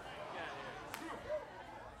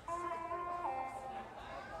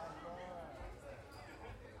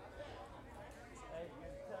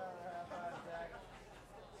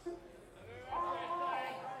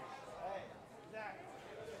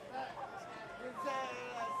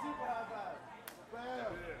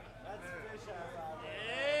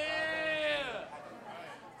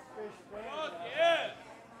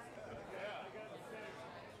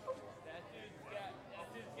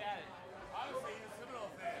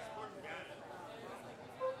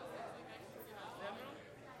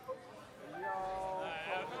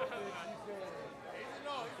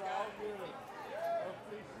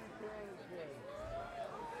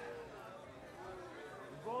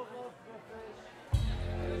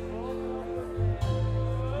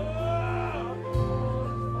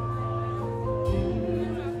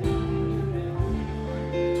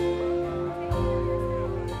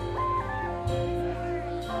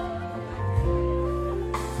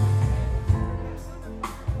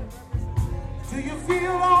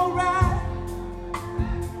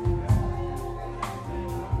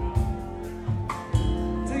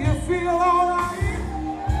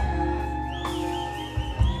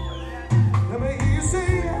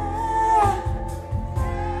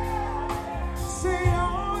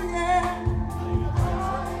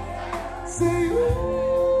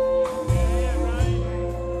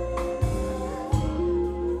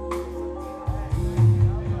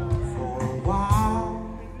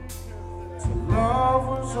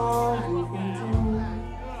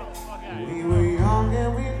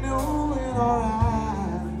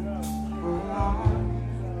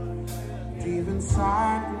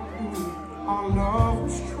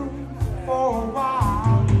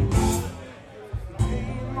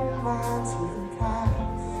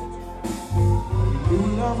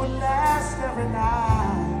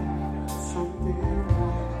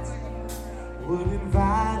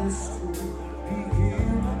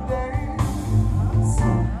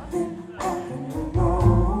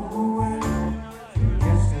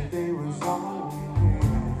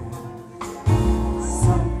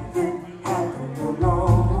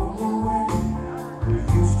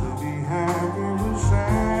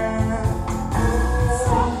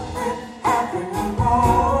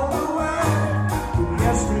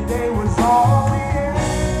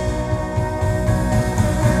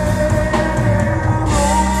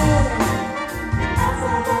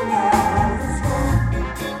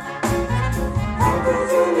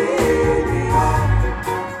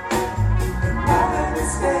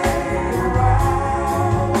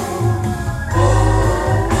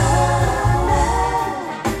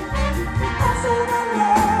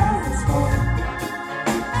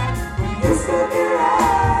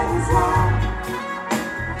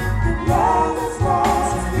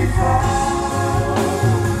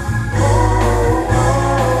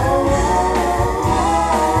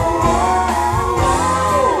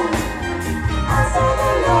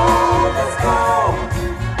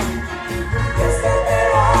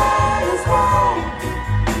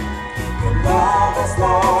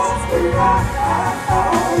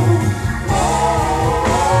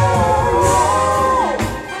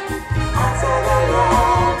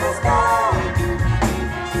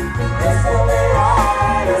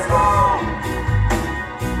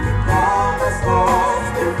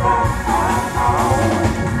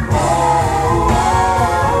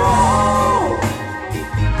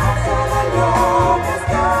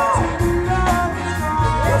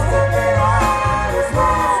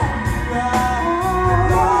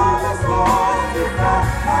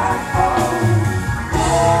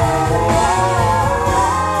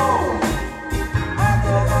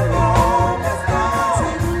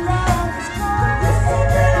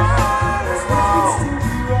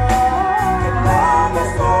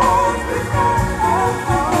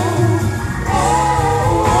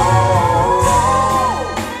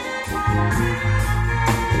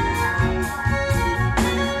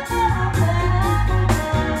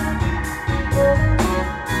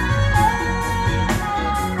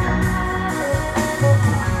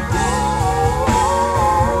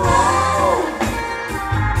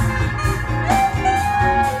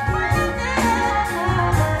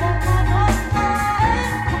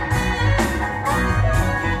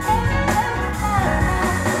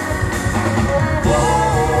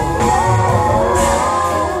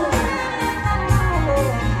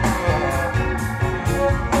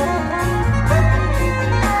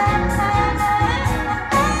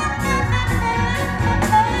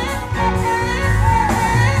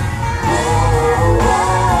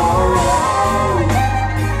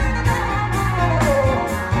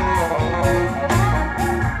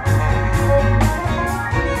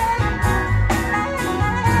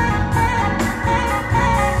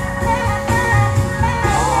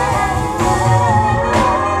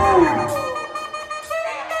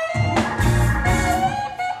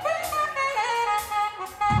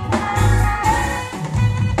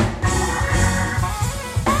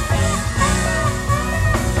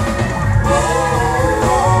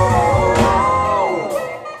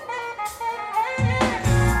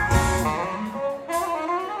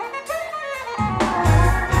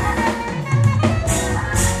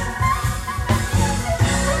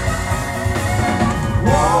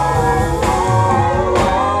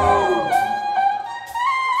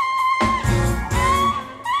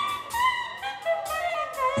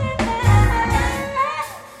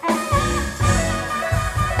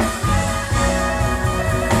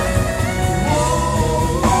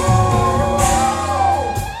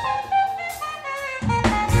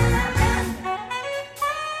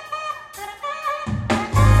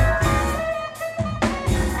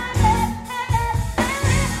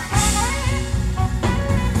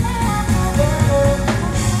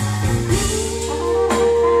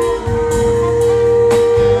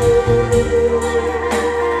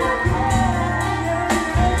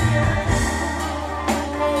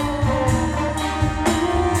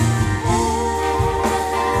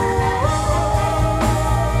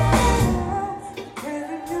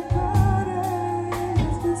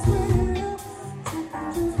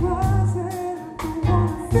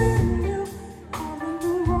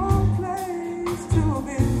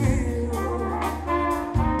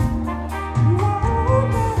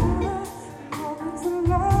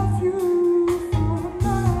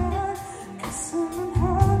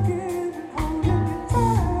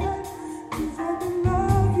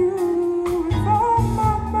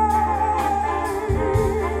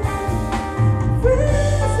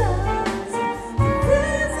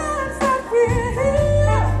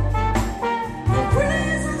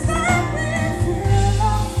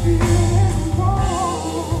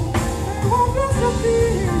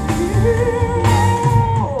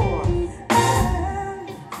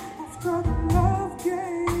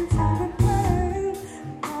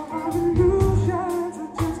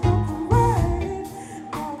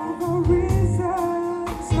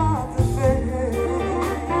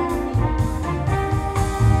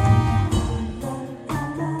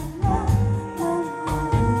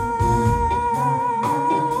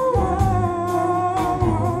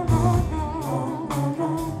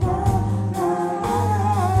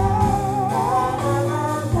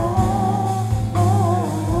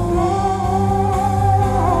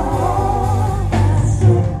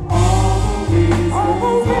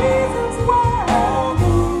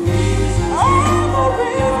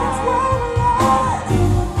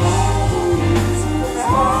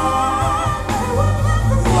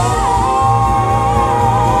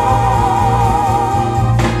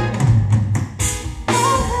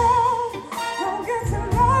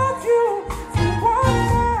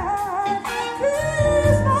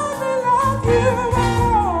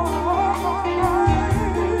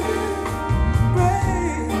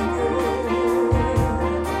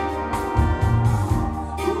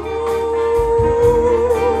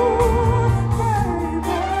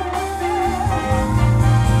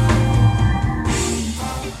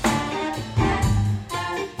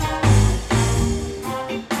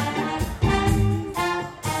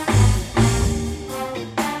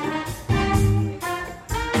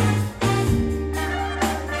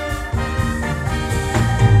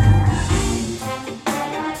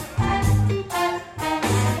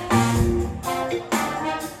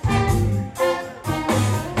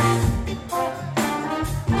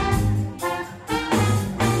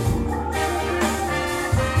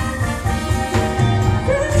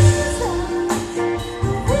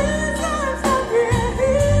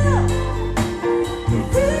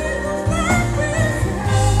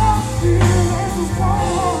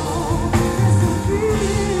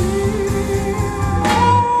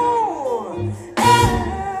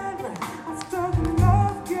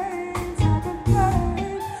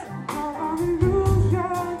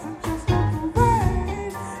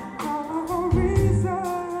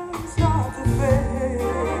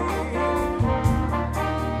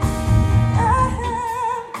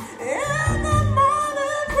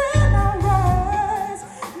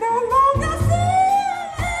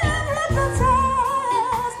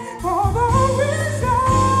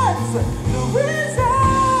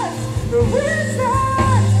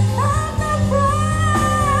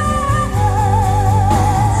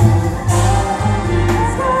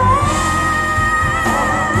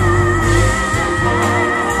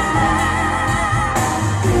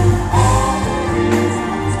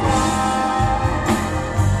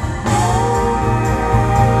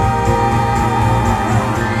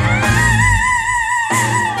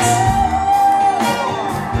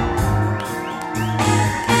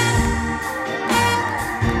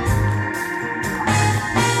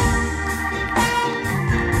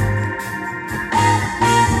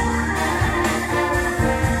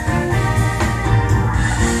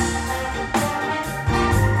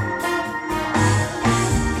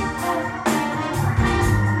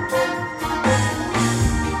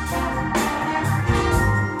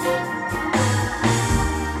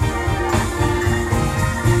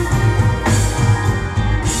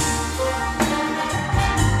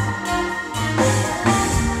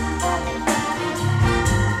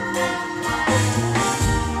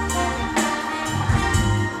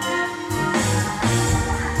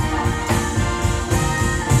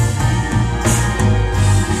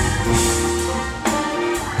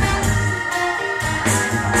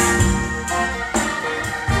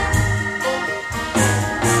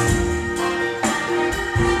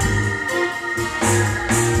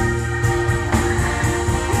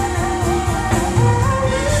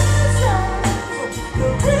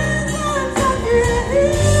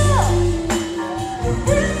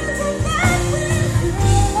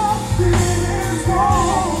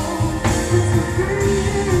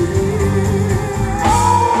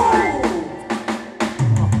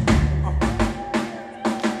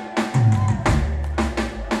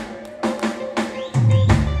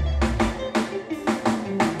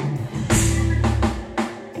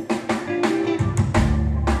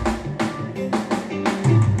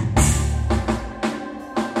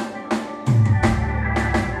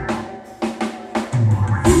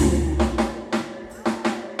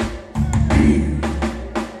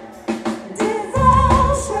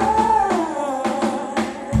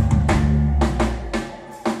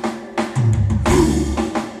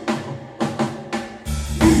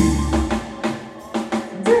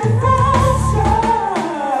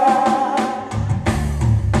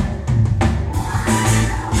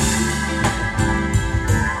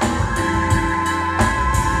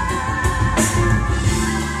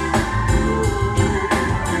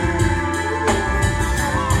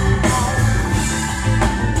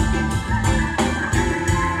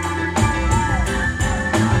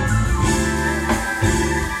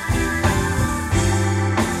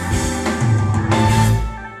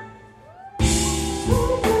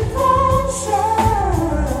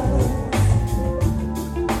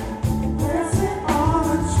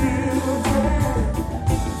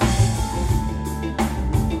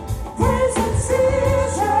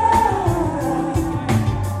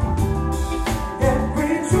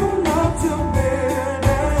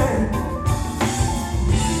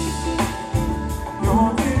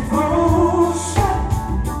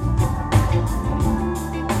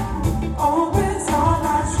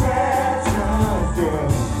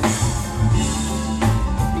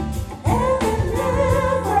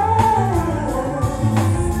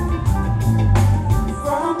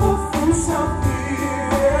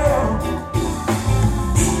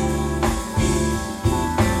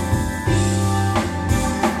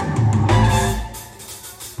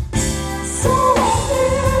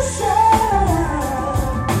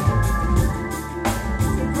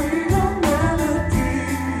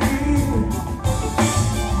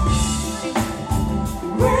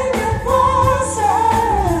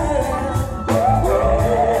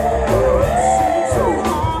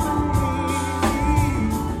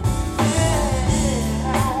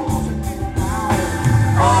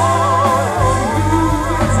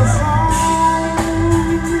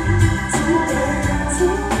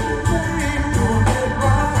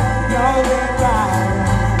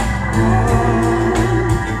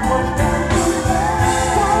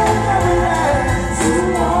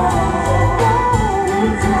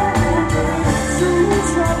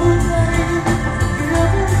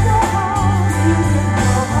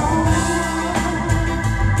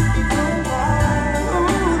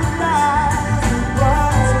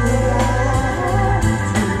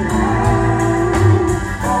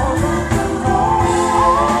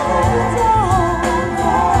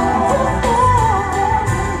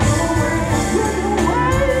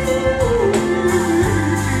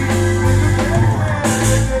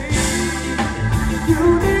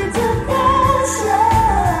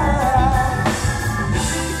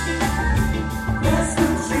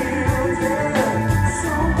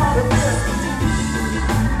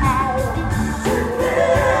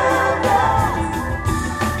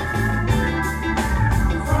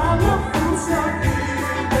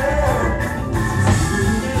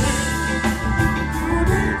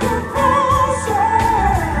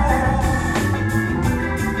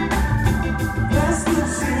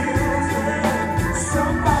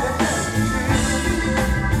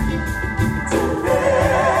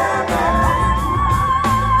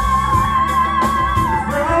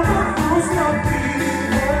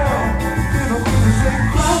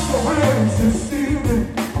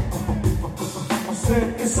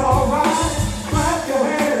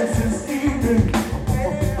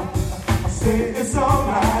 say it's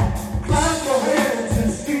alright. Clap your hands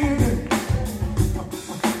and feel it.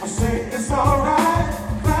 I say it's alright.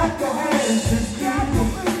 Clap your hands and feel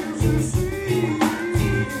it.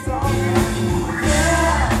 It's alright.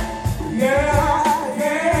 Yeah, yeah,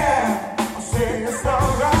 yeah. I say it's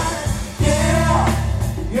alright. Yeah,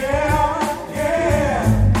 yeah,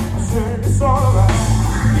 yeah. I say it's alright.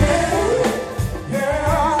 Yeah,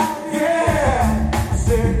 yeah, yeah. I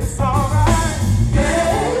say it's alright.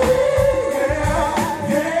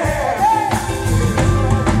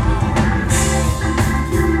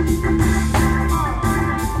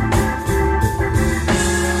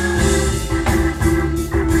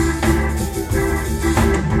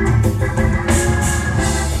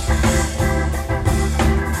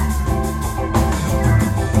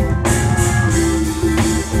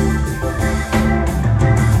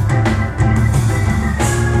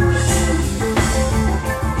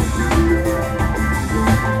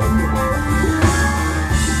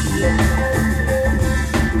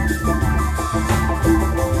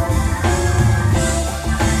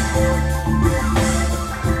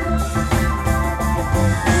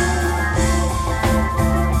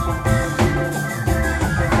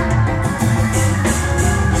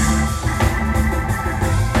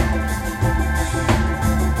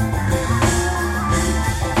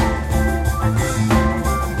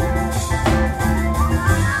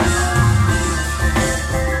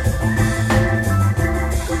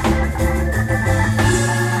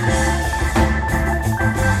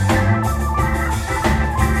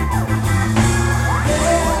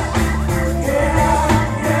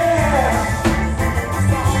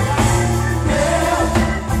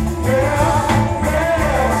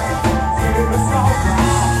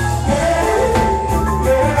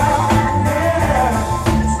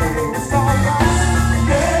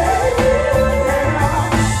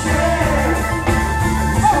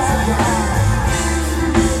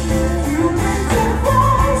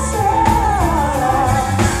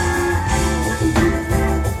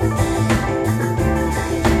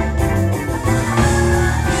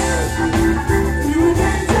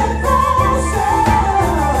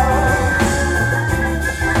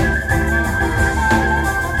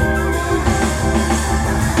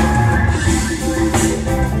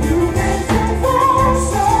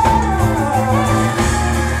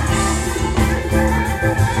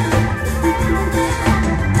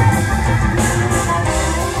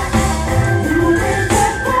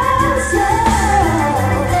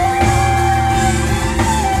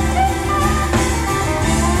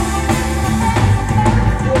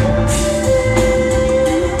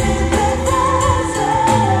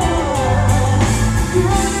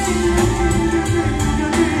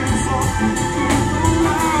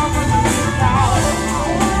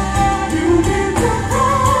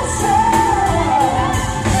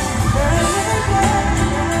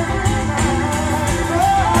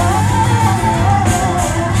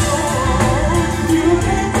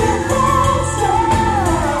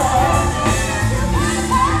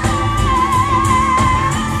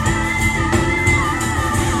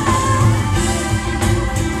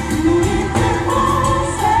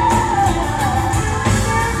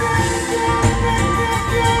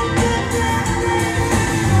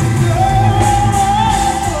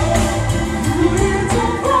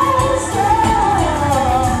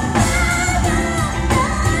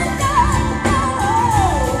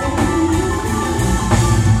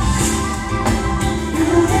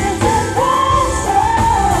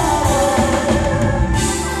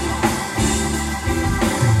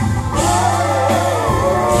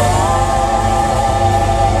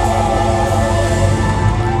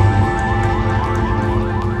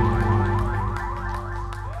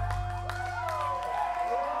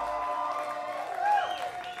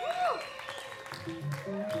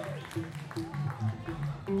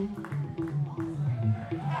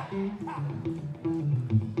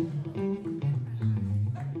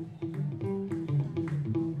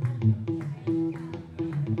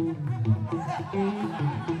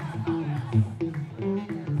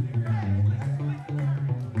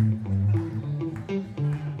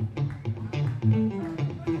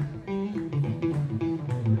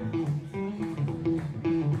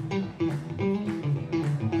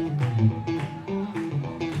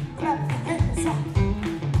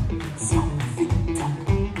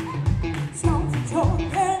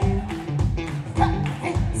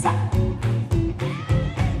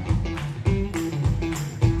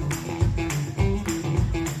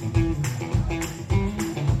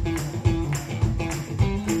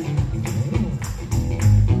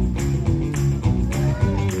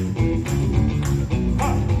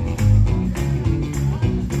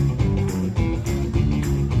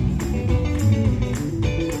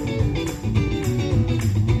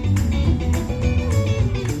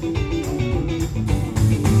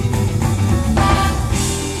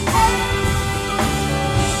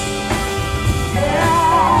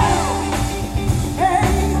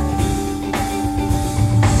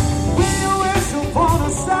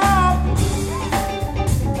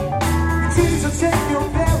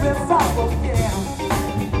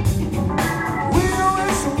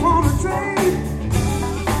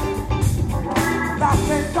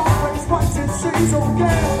 She's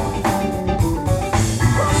okay.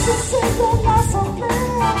 But she said you're not so clear.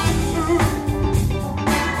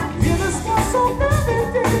 You discuss so many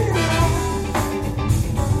things.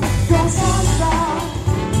 Your sunshine,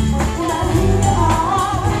 now here you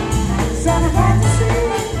are. Shine a fantasy.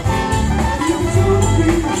 You do be so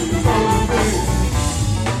free.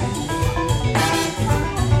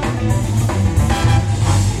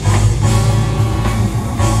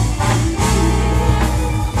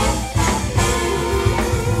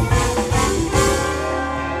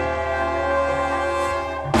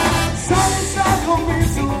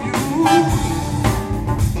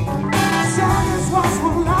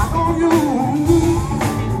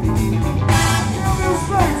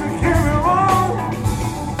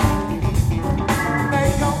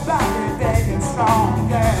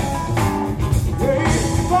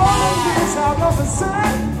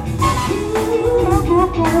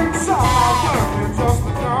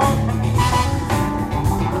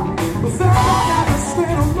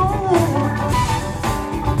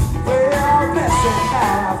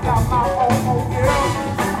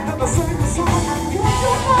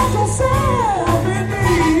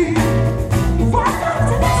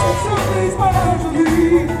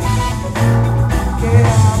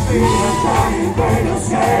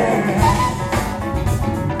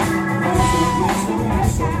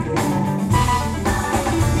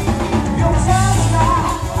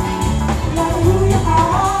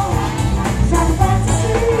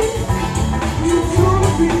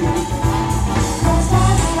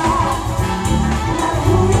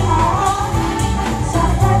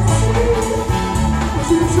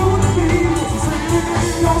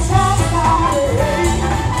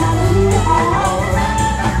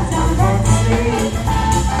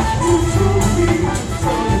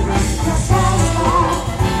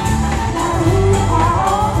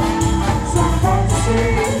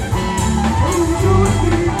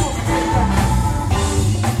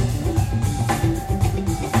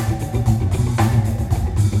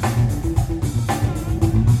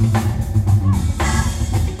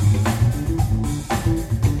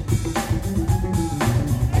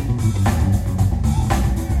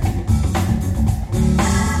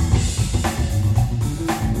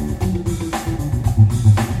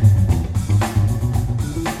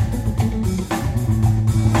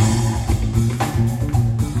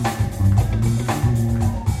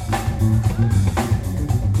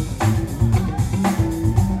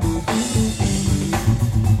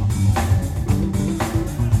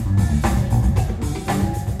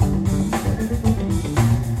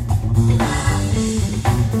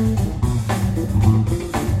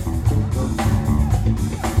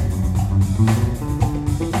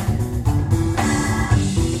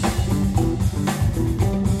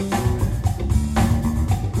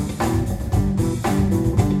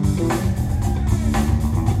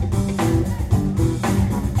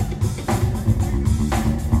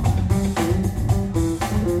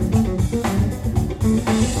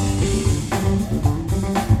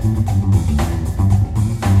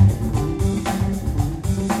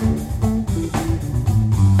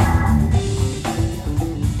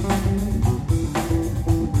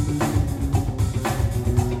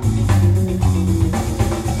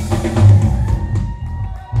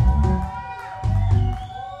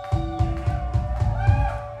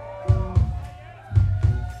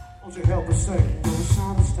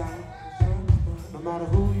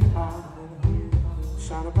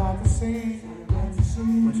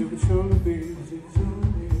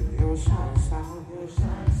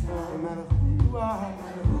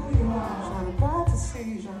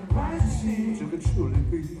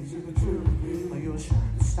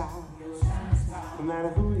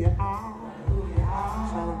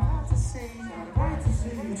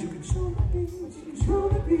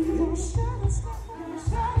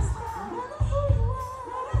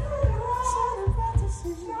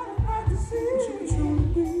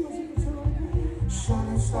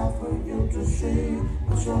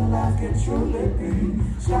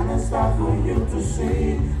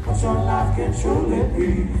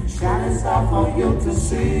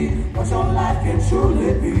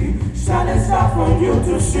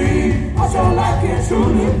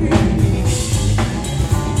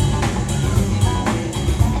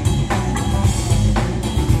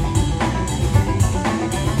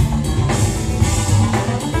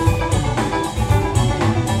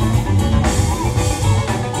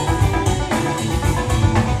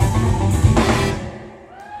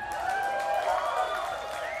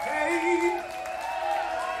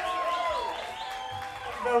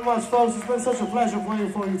 Folks, it's been such a pleasure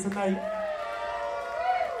playing for you tonight.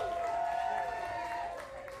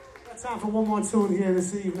 Got time for one more tune here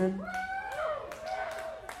this evening.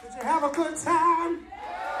 you have a good time?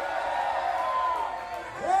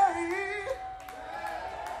 Hey.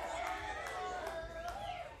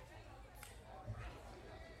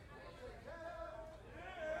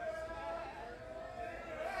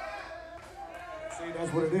 See,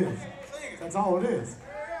 that's what it is. That's all it is.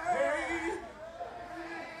 Hey.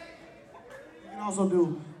 You can also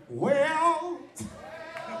do well,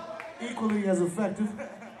 equally as effective.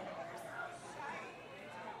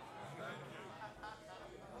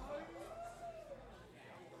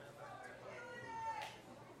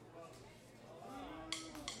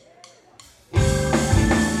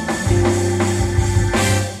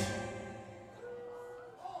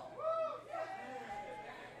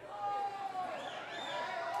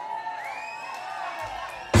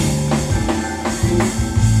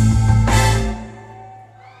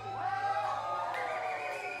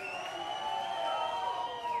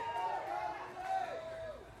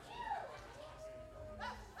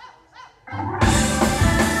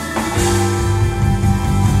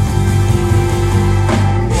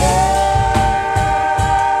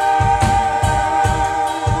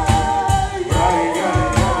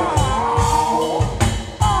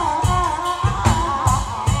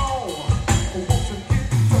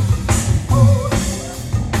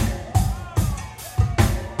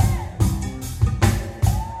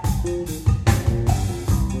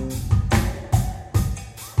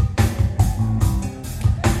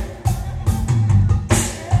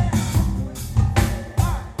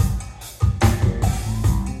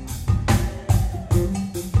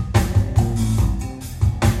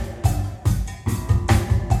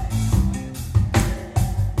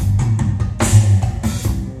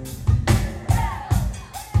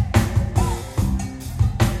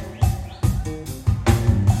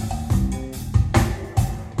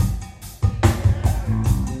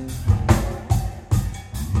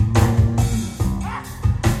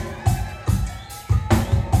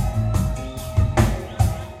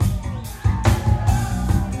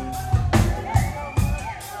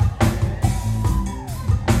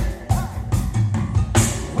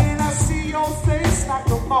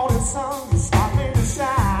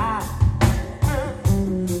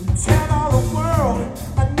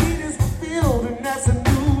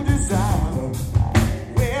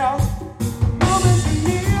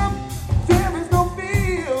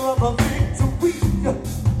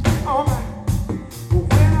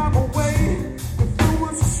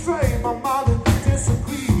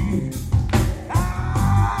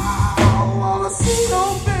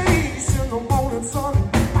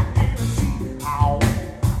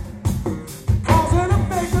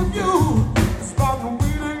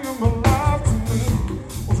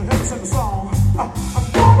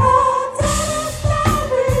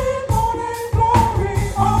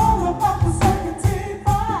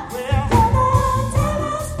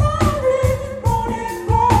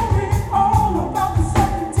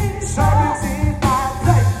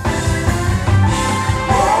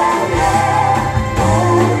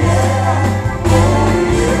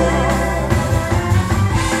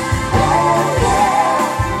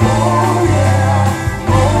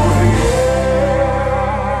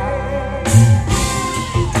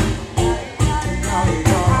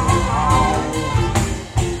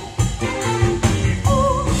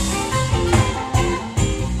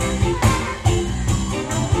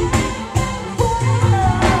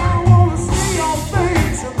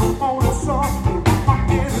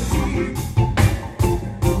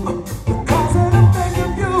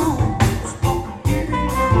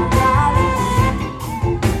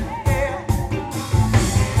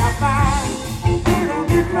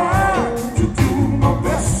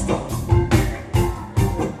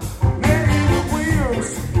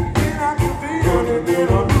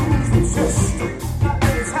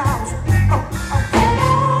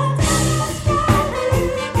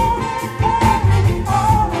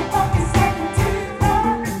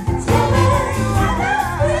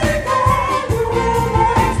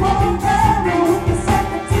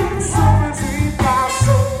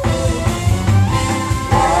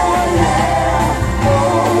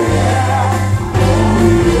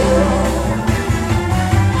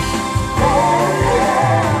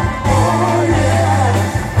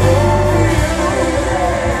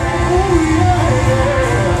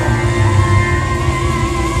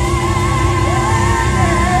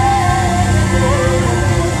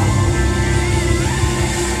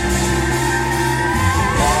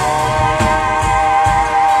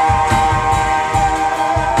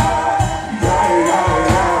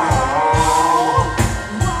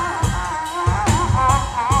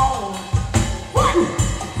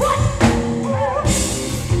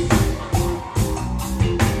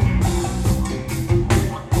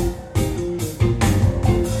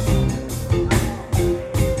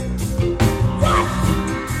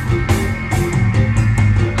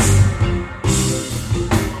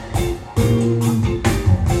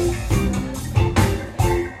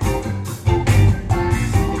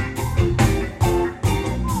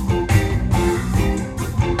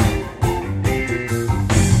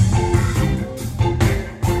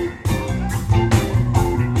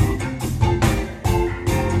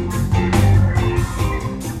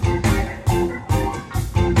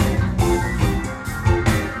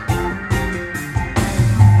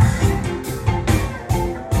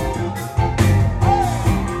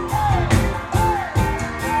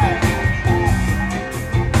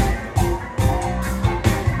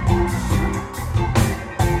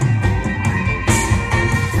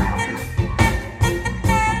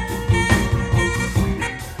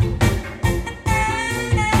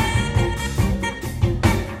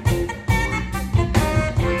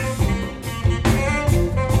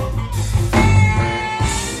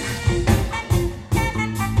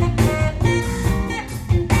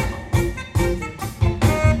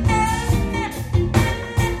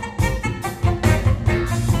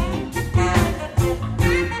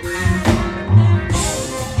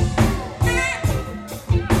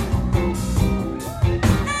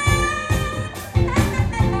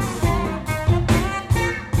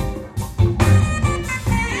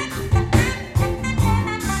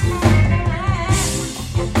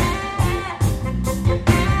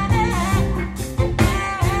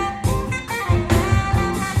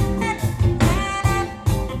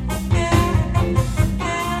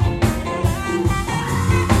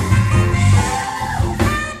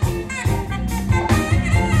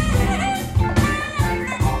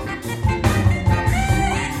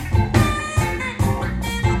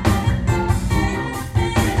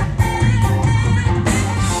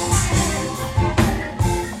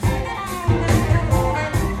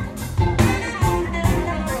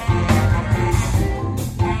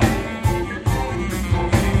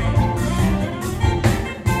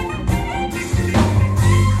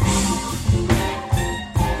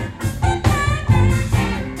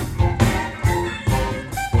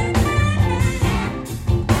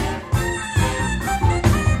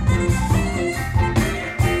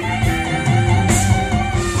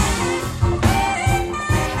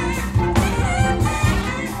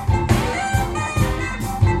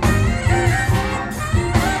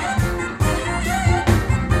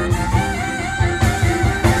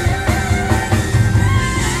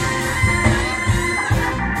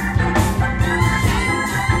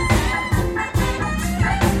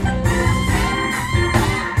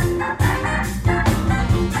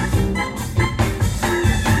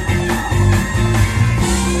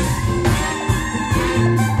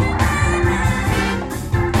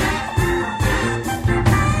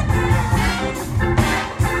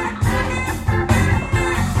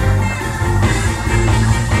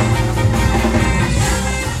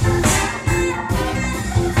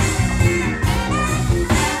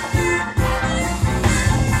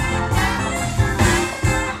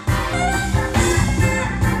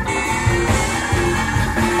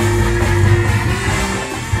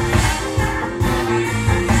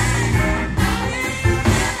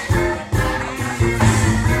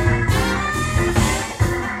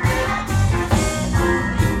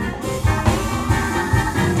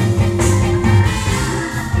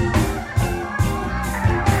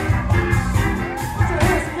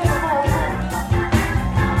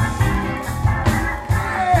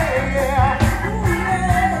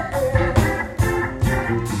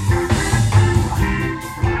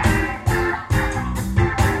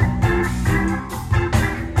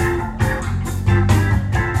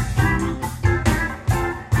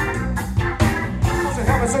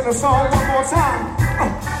 sing the song one more time.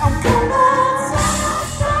 I'm gonna tell my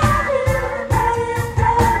story, baby,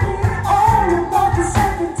 all about the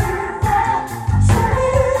 75. Surely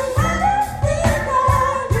let it be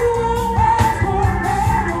known you will last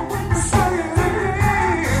forever with the singing again.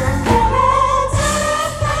 Gonna tell my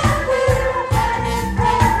story,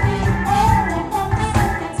 baby, all about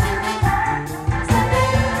the 75. Surely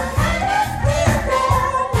let it be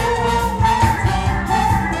known you will last forever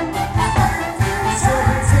with the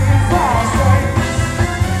 75.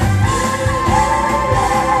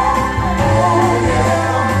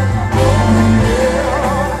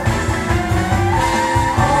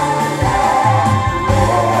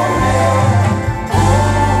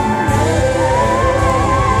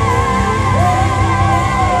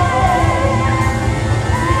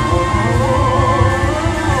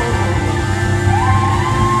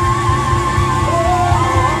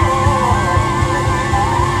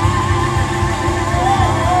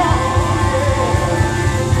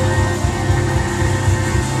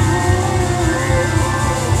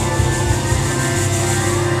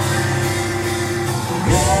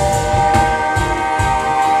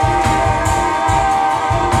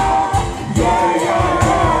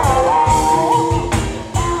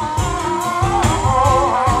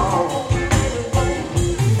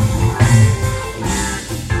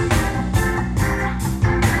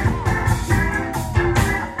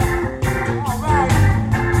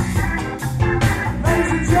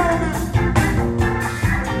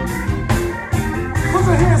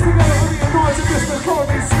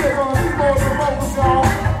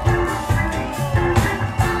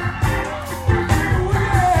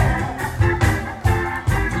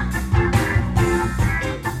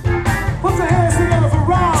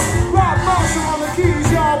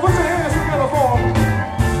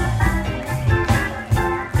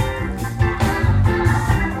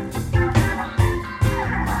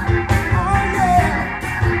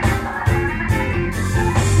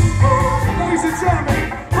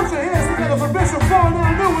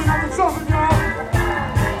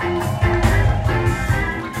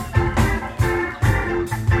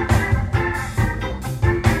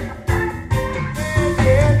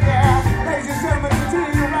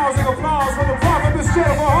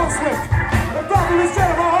 Say,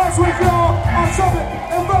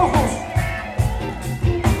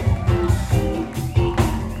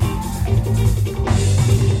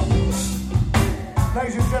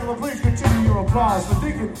 ladies and gentlemen, please continue your applause for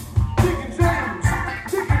Deacon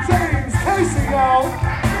James Casey, y'all.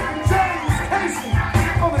 Deacon James Casey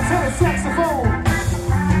on the tenor saxophone.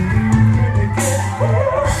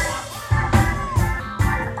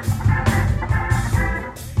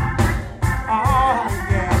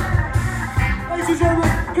 Ladies and gentlemen,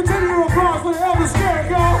 continue your applause for the Elvis Scared,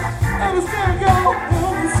 y'all. Elvis Scared, y'all.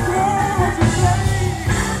 Elvis Scared, what you say?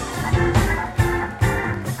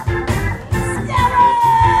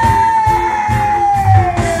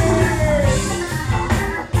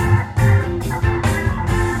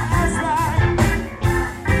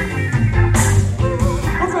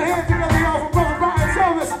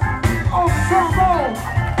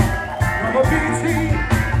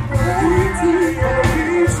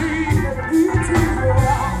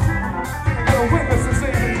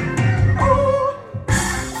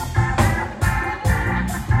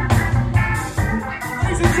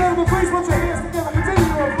 Please put your hands together, continue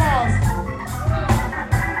your applause.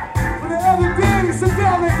 For the other daddy, sit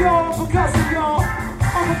down there, y'all. I'm percussive, y'all.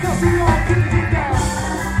 I'm percussive, y'all. Get down.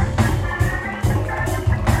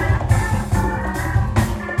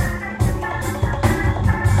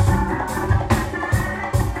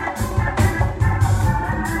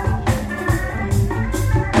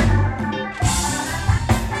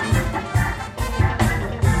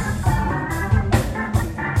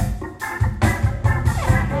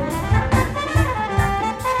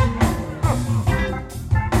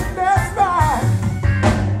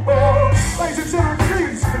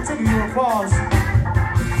 Applause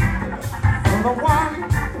for the one,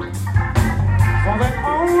 for the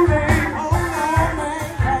only.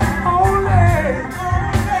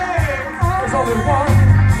 There's only one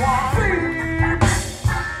thing.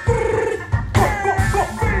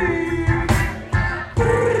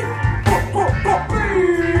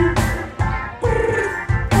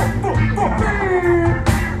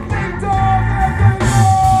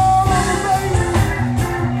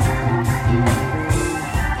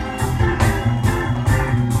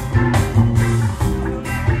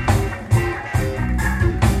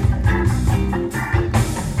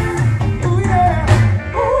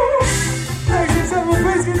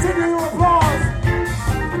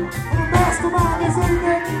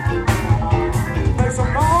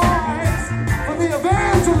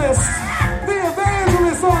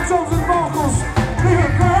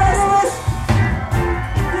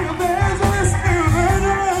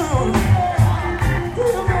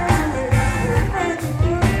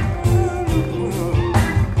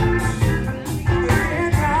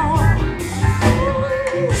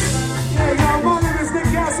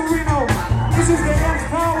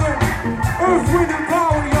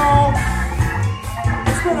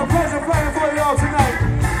 playing for y'all tonight.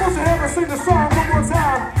 Won't you help us sing the song one more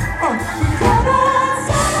time? We gotta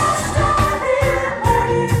tell our story,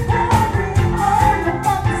 learning glory, all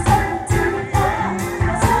about the 17 years.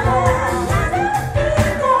 Tell our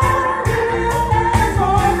people, realize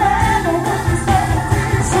all that about the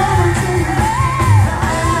 17 years.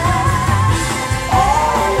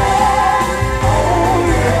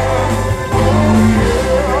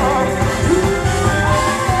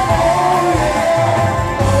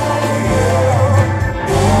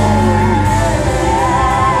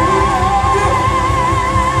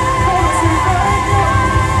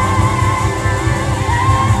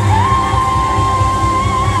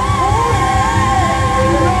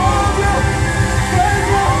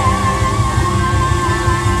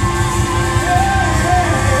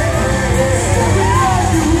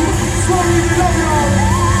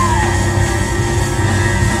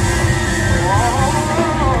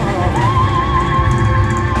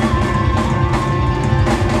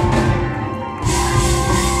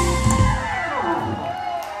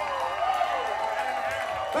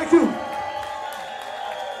 Thank you.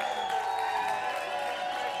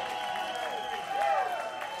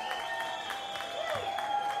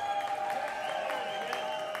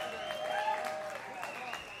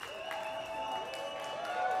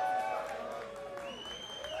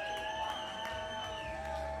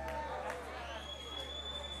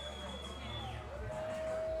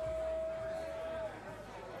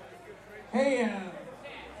 Hey,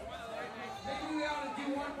 maybe we ought to do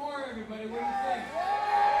one more, everybody. What do you think?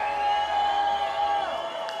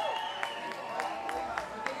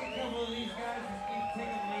 I think a couple of these guys just keep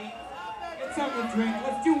taking late. Get something to drink.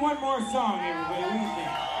 Let's do one more song, everybody. What do you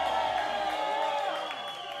think?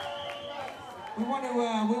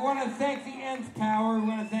 We want to thank the Nth Power. We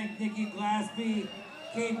want to thank Nikki Glaspie,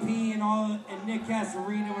 KP, and Nick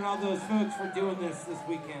Casarino and all those folks for doing this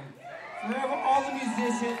weekend. For all the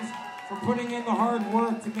musicians, for putting in the hard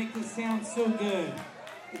work to make this sound so good.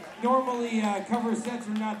 Normally, cover sets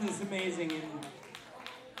are not this amazing. And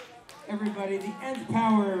everybody, the Nth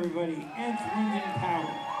Power, everybody. Nth Wind and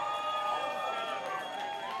Power.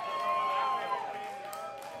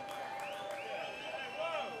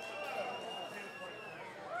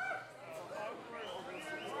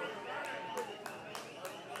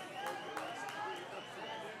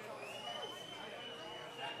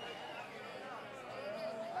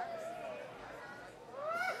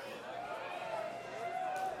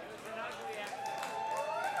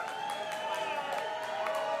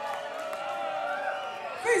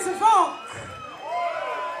 Piece of funk.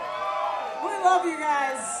 We love you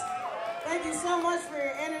guys. Thank you so much for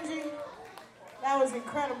your energy. That was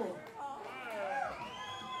incredible.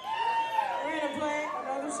 We're gonna play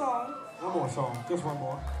another song. One more song. Just one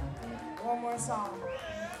more. One more song.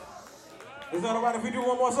 Is that all right if we do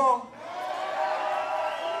one more song?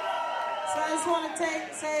 So I just want to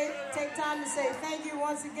take time to say thank you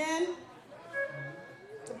once again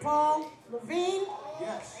to Paul Levine.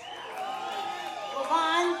 Yes.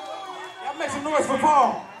 Levine. Y'all make some noise for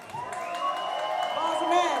Paul. Paul's a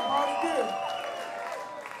man. Paul's good.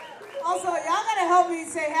 Also, y'all gotta help me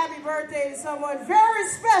say happy birthday to someone very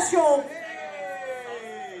special.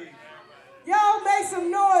 Hey. Y'all make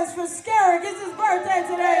some noise for Scarrick. It's his birthday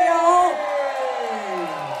today, y'all.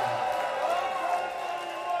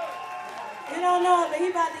 You don't know it, but he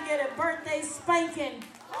about to get a birthday spanking.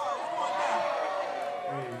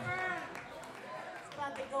 It's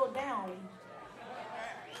about to go down.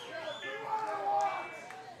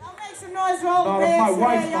 Y'all make some noise for all the bands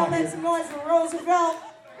today. Y'all make some noise for Roosevelt.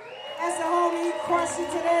 That's the homie. He crushed it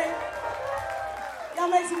today. Y'all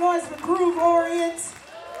make some noise for Groove Orient.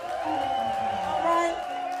 All right.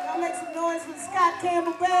 Y'all make some noise for the Scott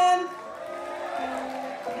Campbell Band.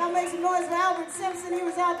 Y'all make some noise for Albert Simpson. He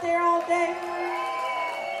was out there all day.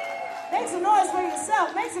 Make some noise for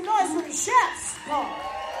yourself. Make some noise for the chefs. Come on.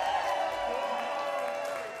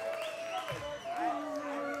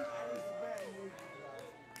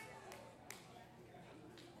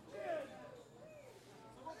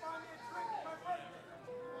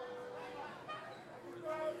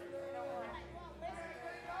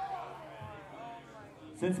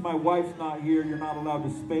 Since my wife's not here, you're not allowed to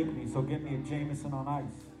spank me, so get me a Jameson on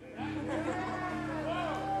ice.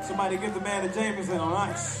 Somebody give the man a Jameson on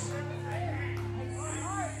ice.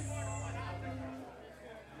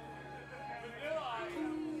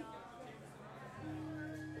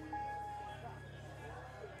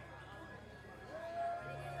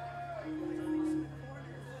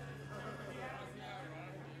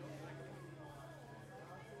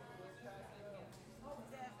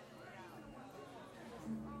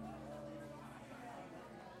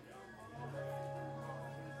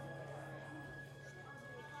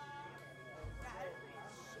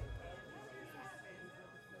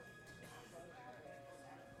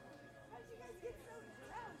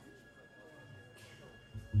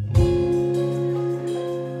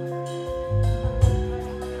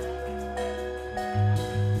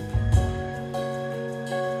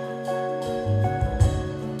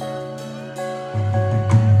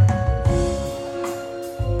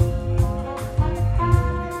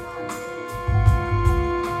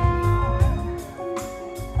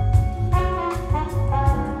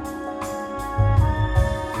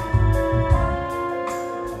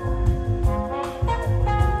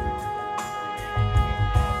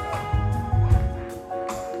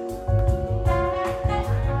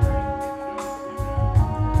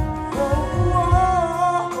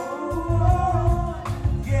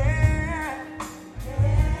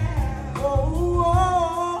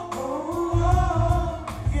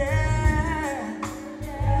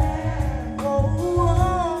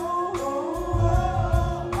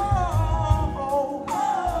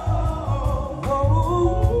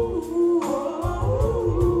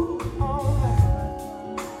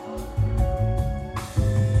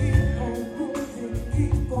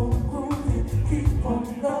 keep on moving, keep on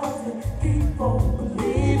loving, keep on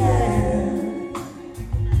believing.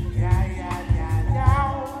 Yeah, yeah, yeah,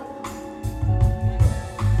 yeah.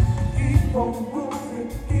 Keep on moving,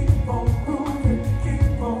 keep on moving,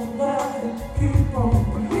 keep on loving, keep on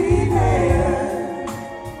believing.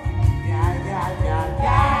 Yeah, yeah, yeah,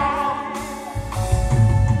 yeah.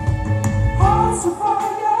 Hearts of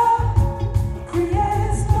fire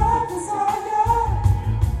creates love desire.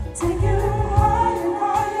 Take you higher and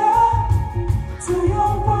higher to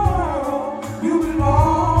your world. You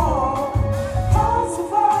belong. Hearts of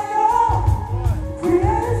fire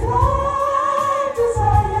creates love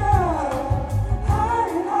desire. Higher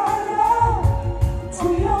and higher to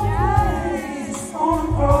your place on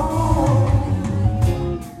road.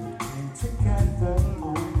 Came together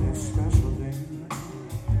on this special day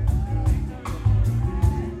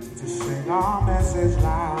to sing our message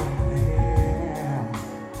loud and clear.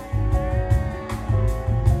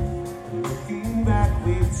 Looking back,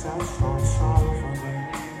 we've touched on sorrowful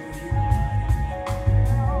days.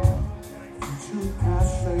 Future past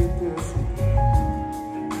straight disappear.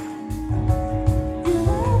 You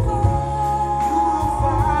will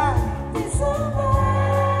find peace of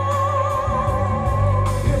mind.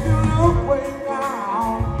 If you look way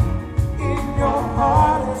down in your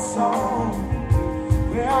heart and soul,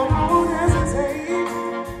 well, don't hesitate,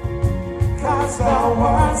 'cause the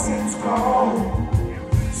world seems cold.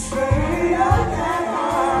 Straight up and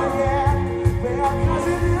hard, yeah.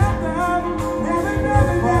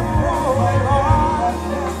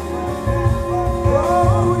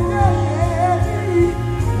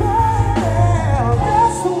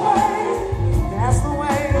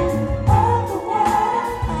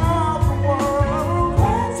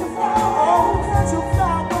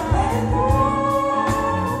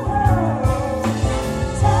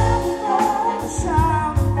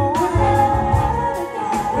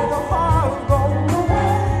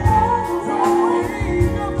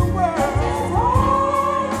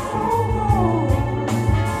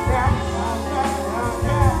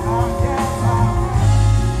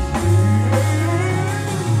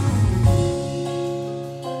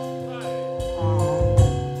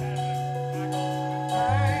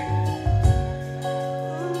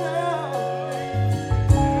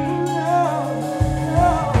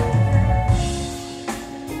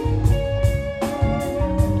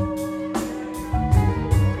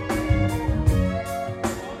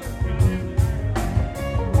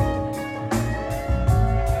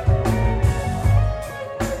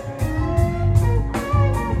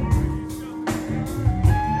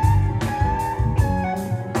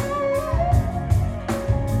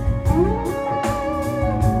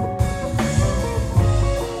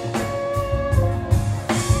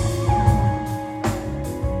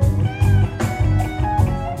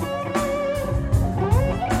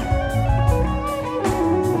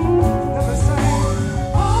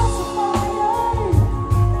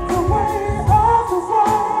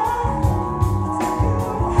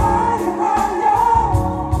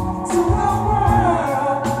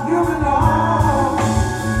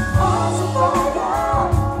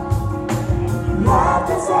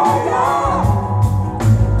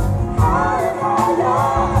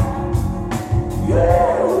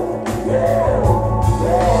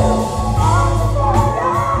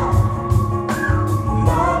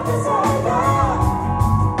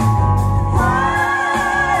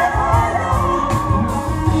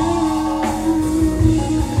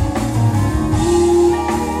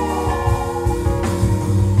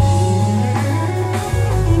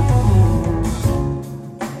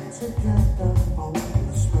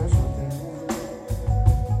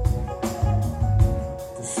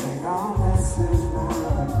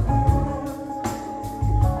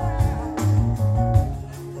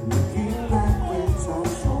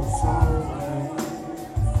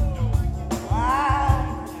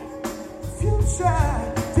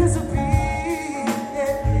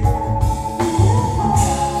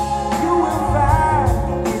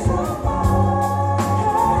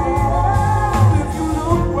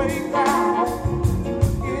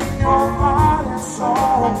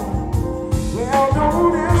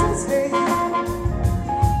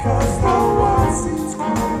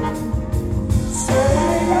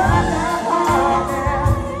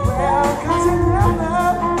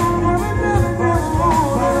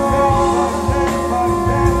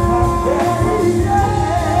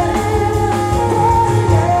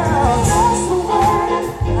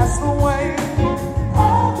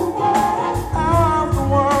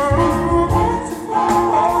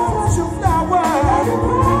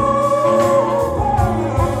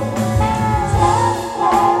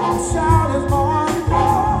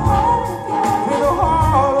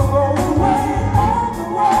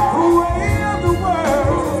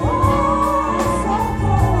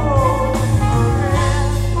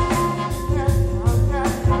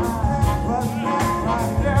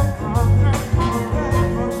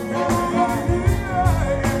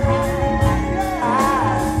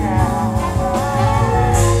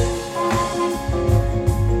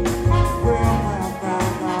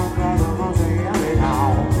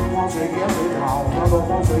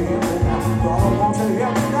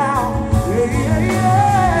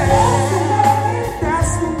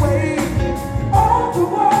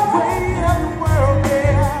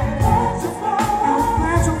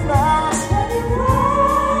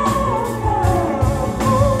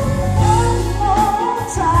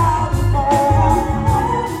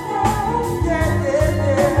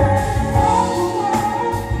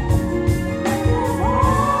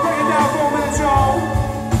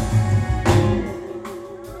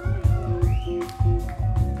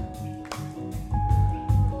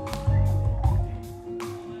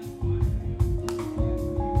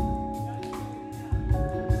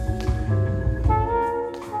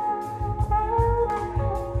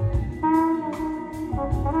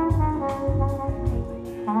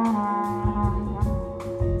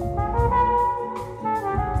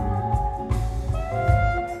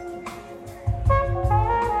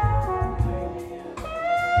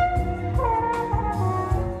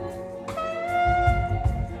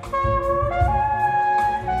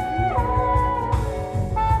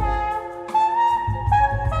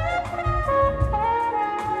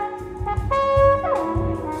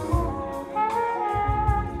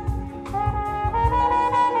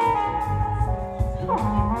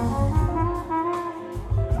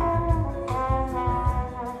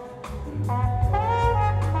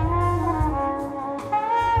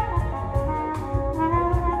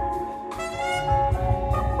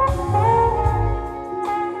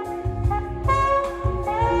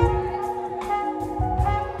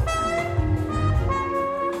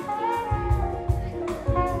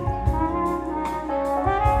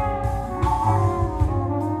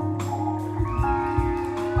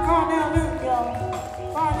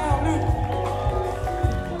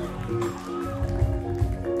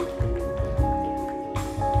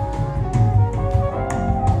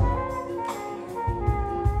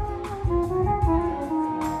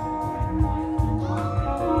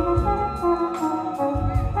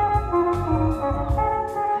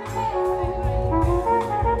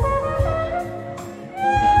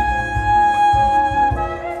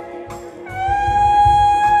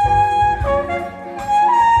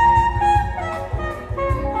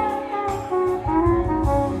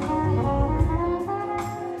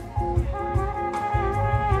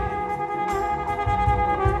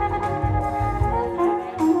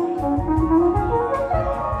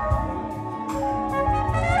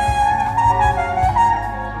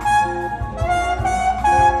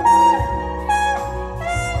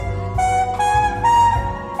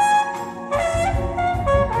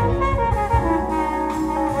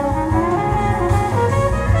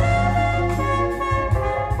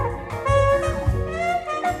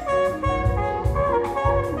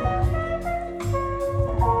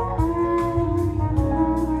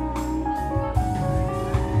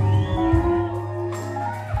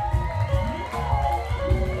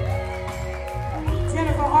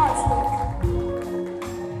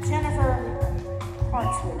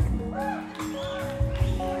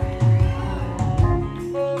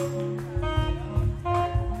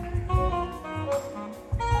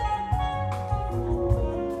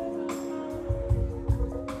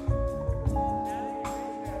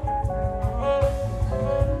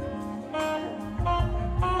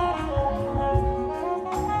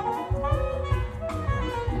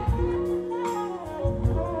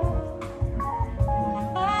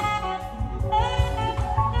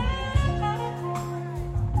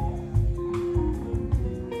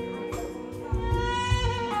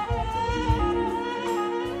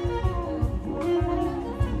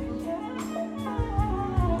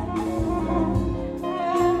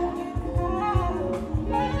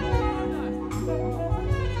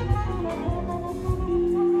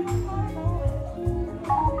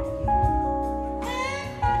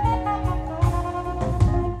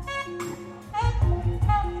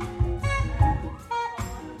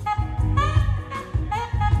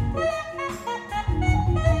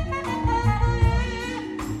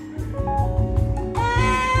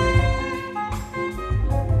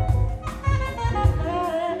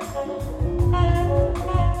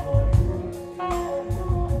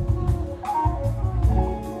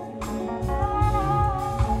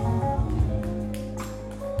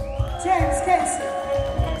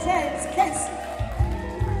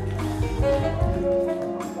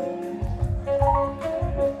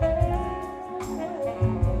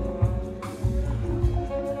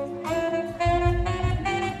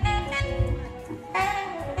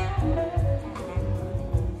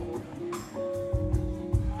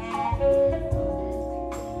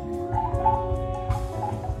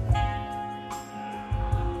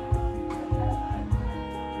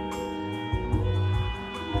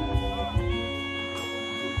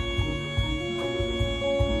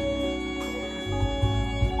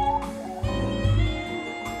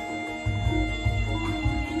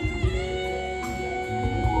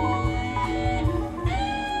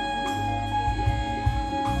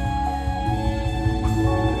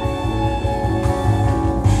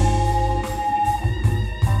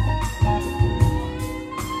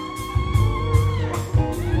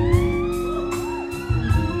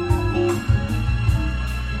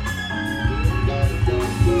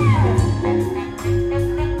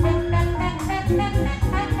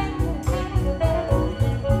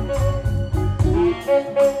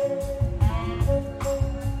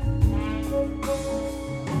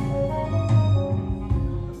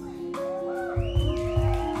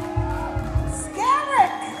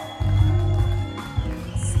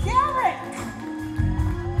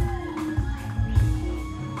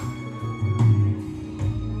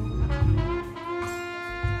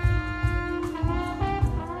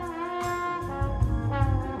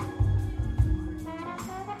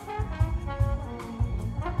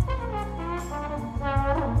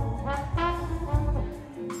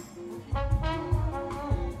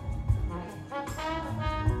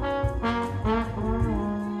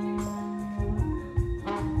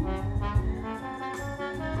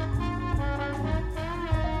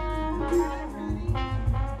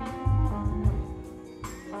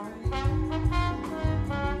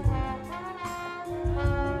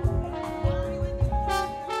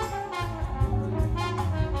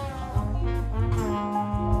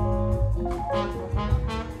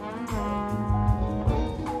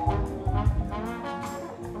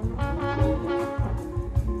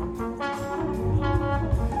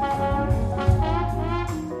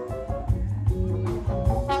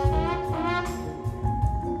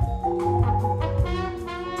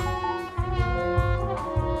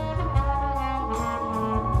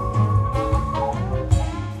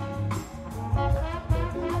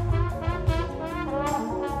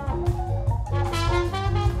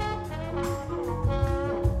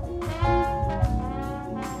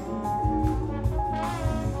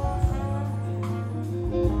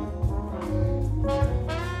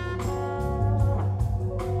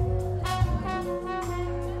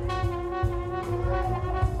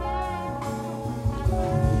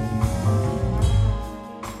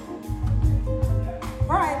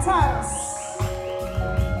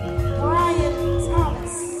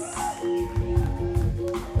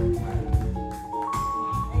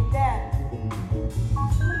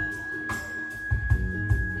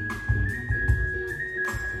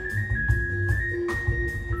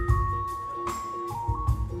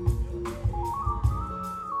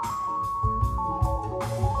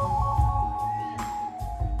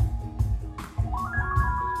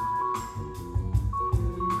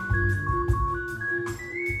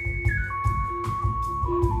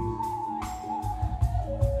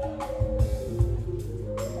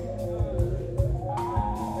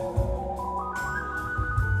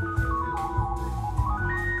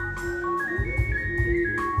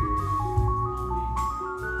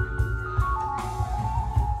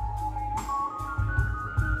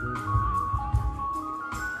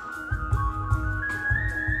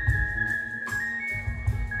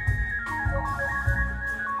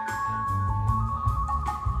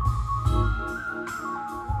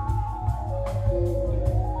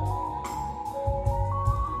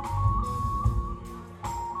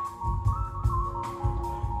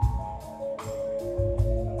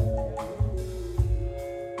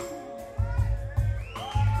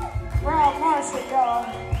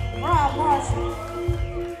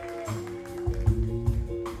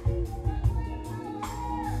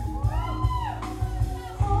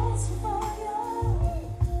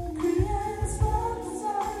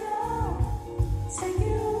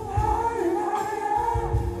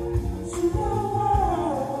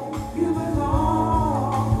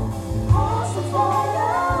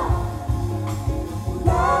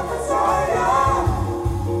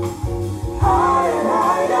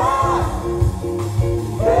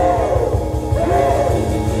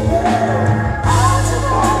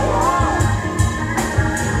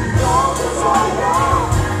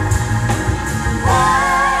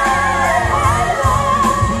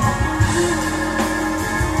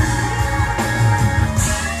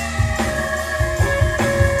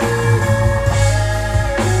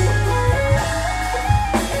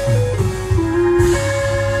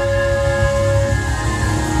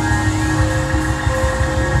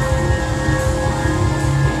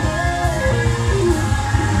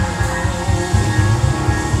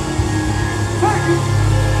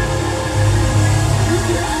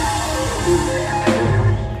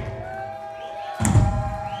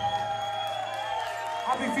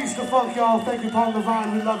 Y'all. Thank you, Paul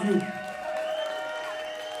Levine. We love you.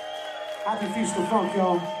 Happy Feast of Funk,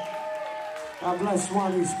 y'all. God bless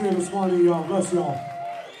Suwannee, Spirit of Suwannee, y'all. Bless y'all.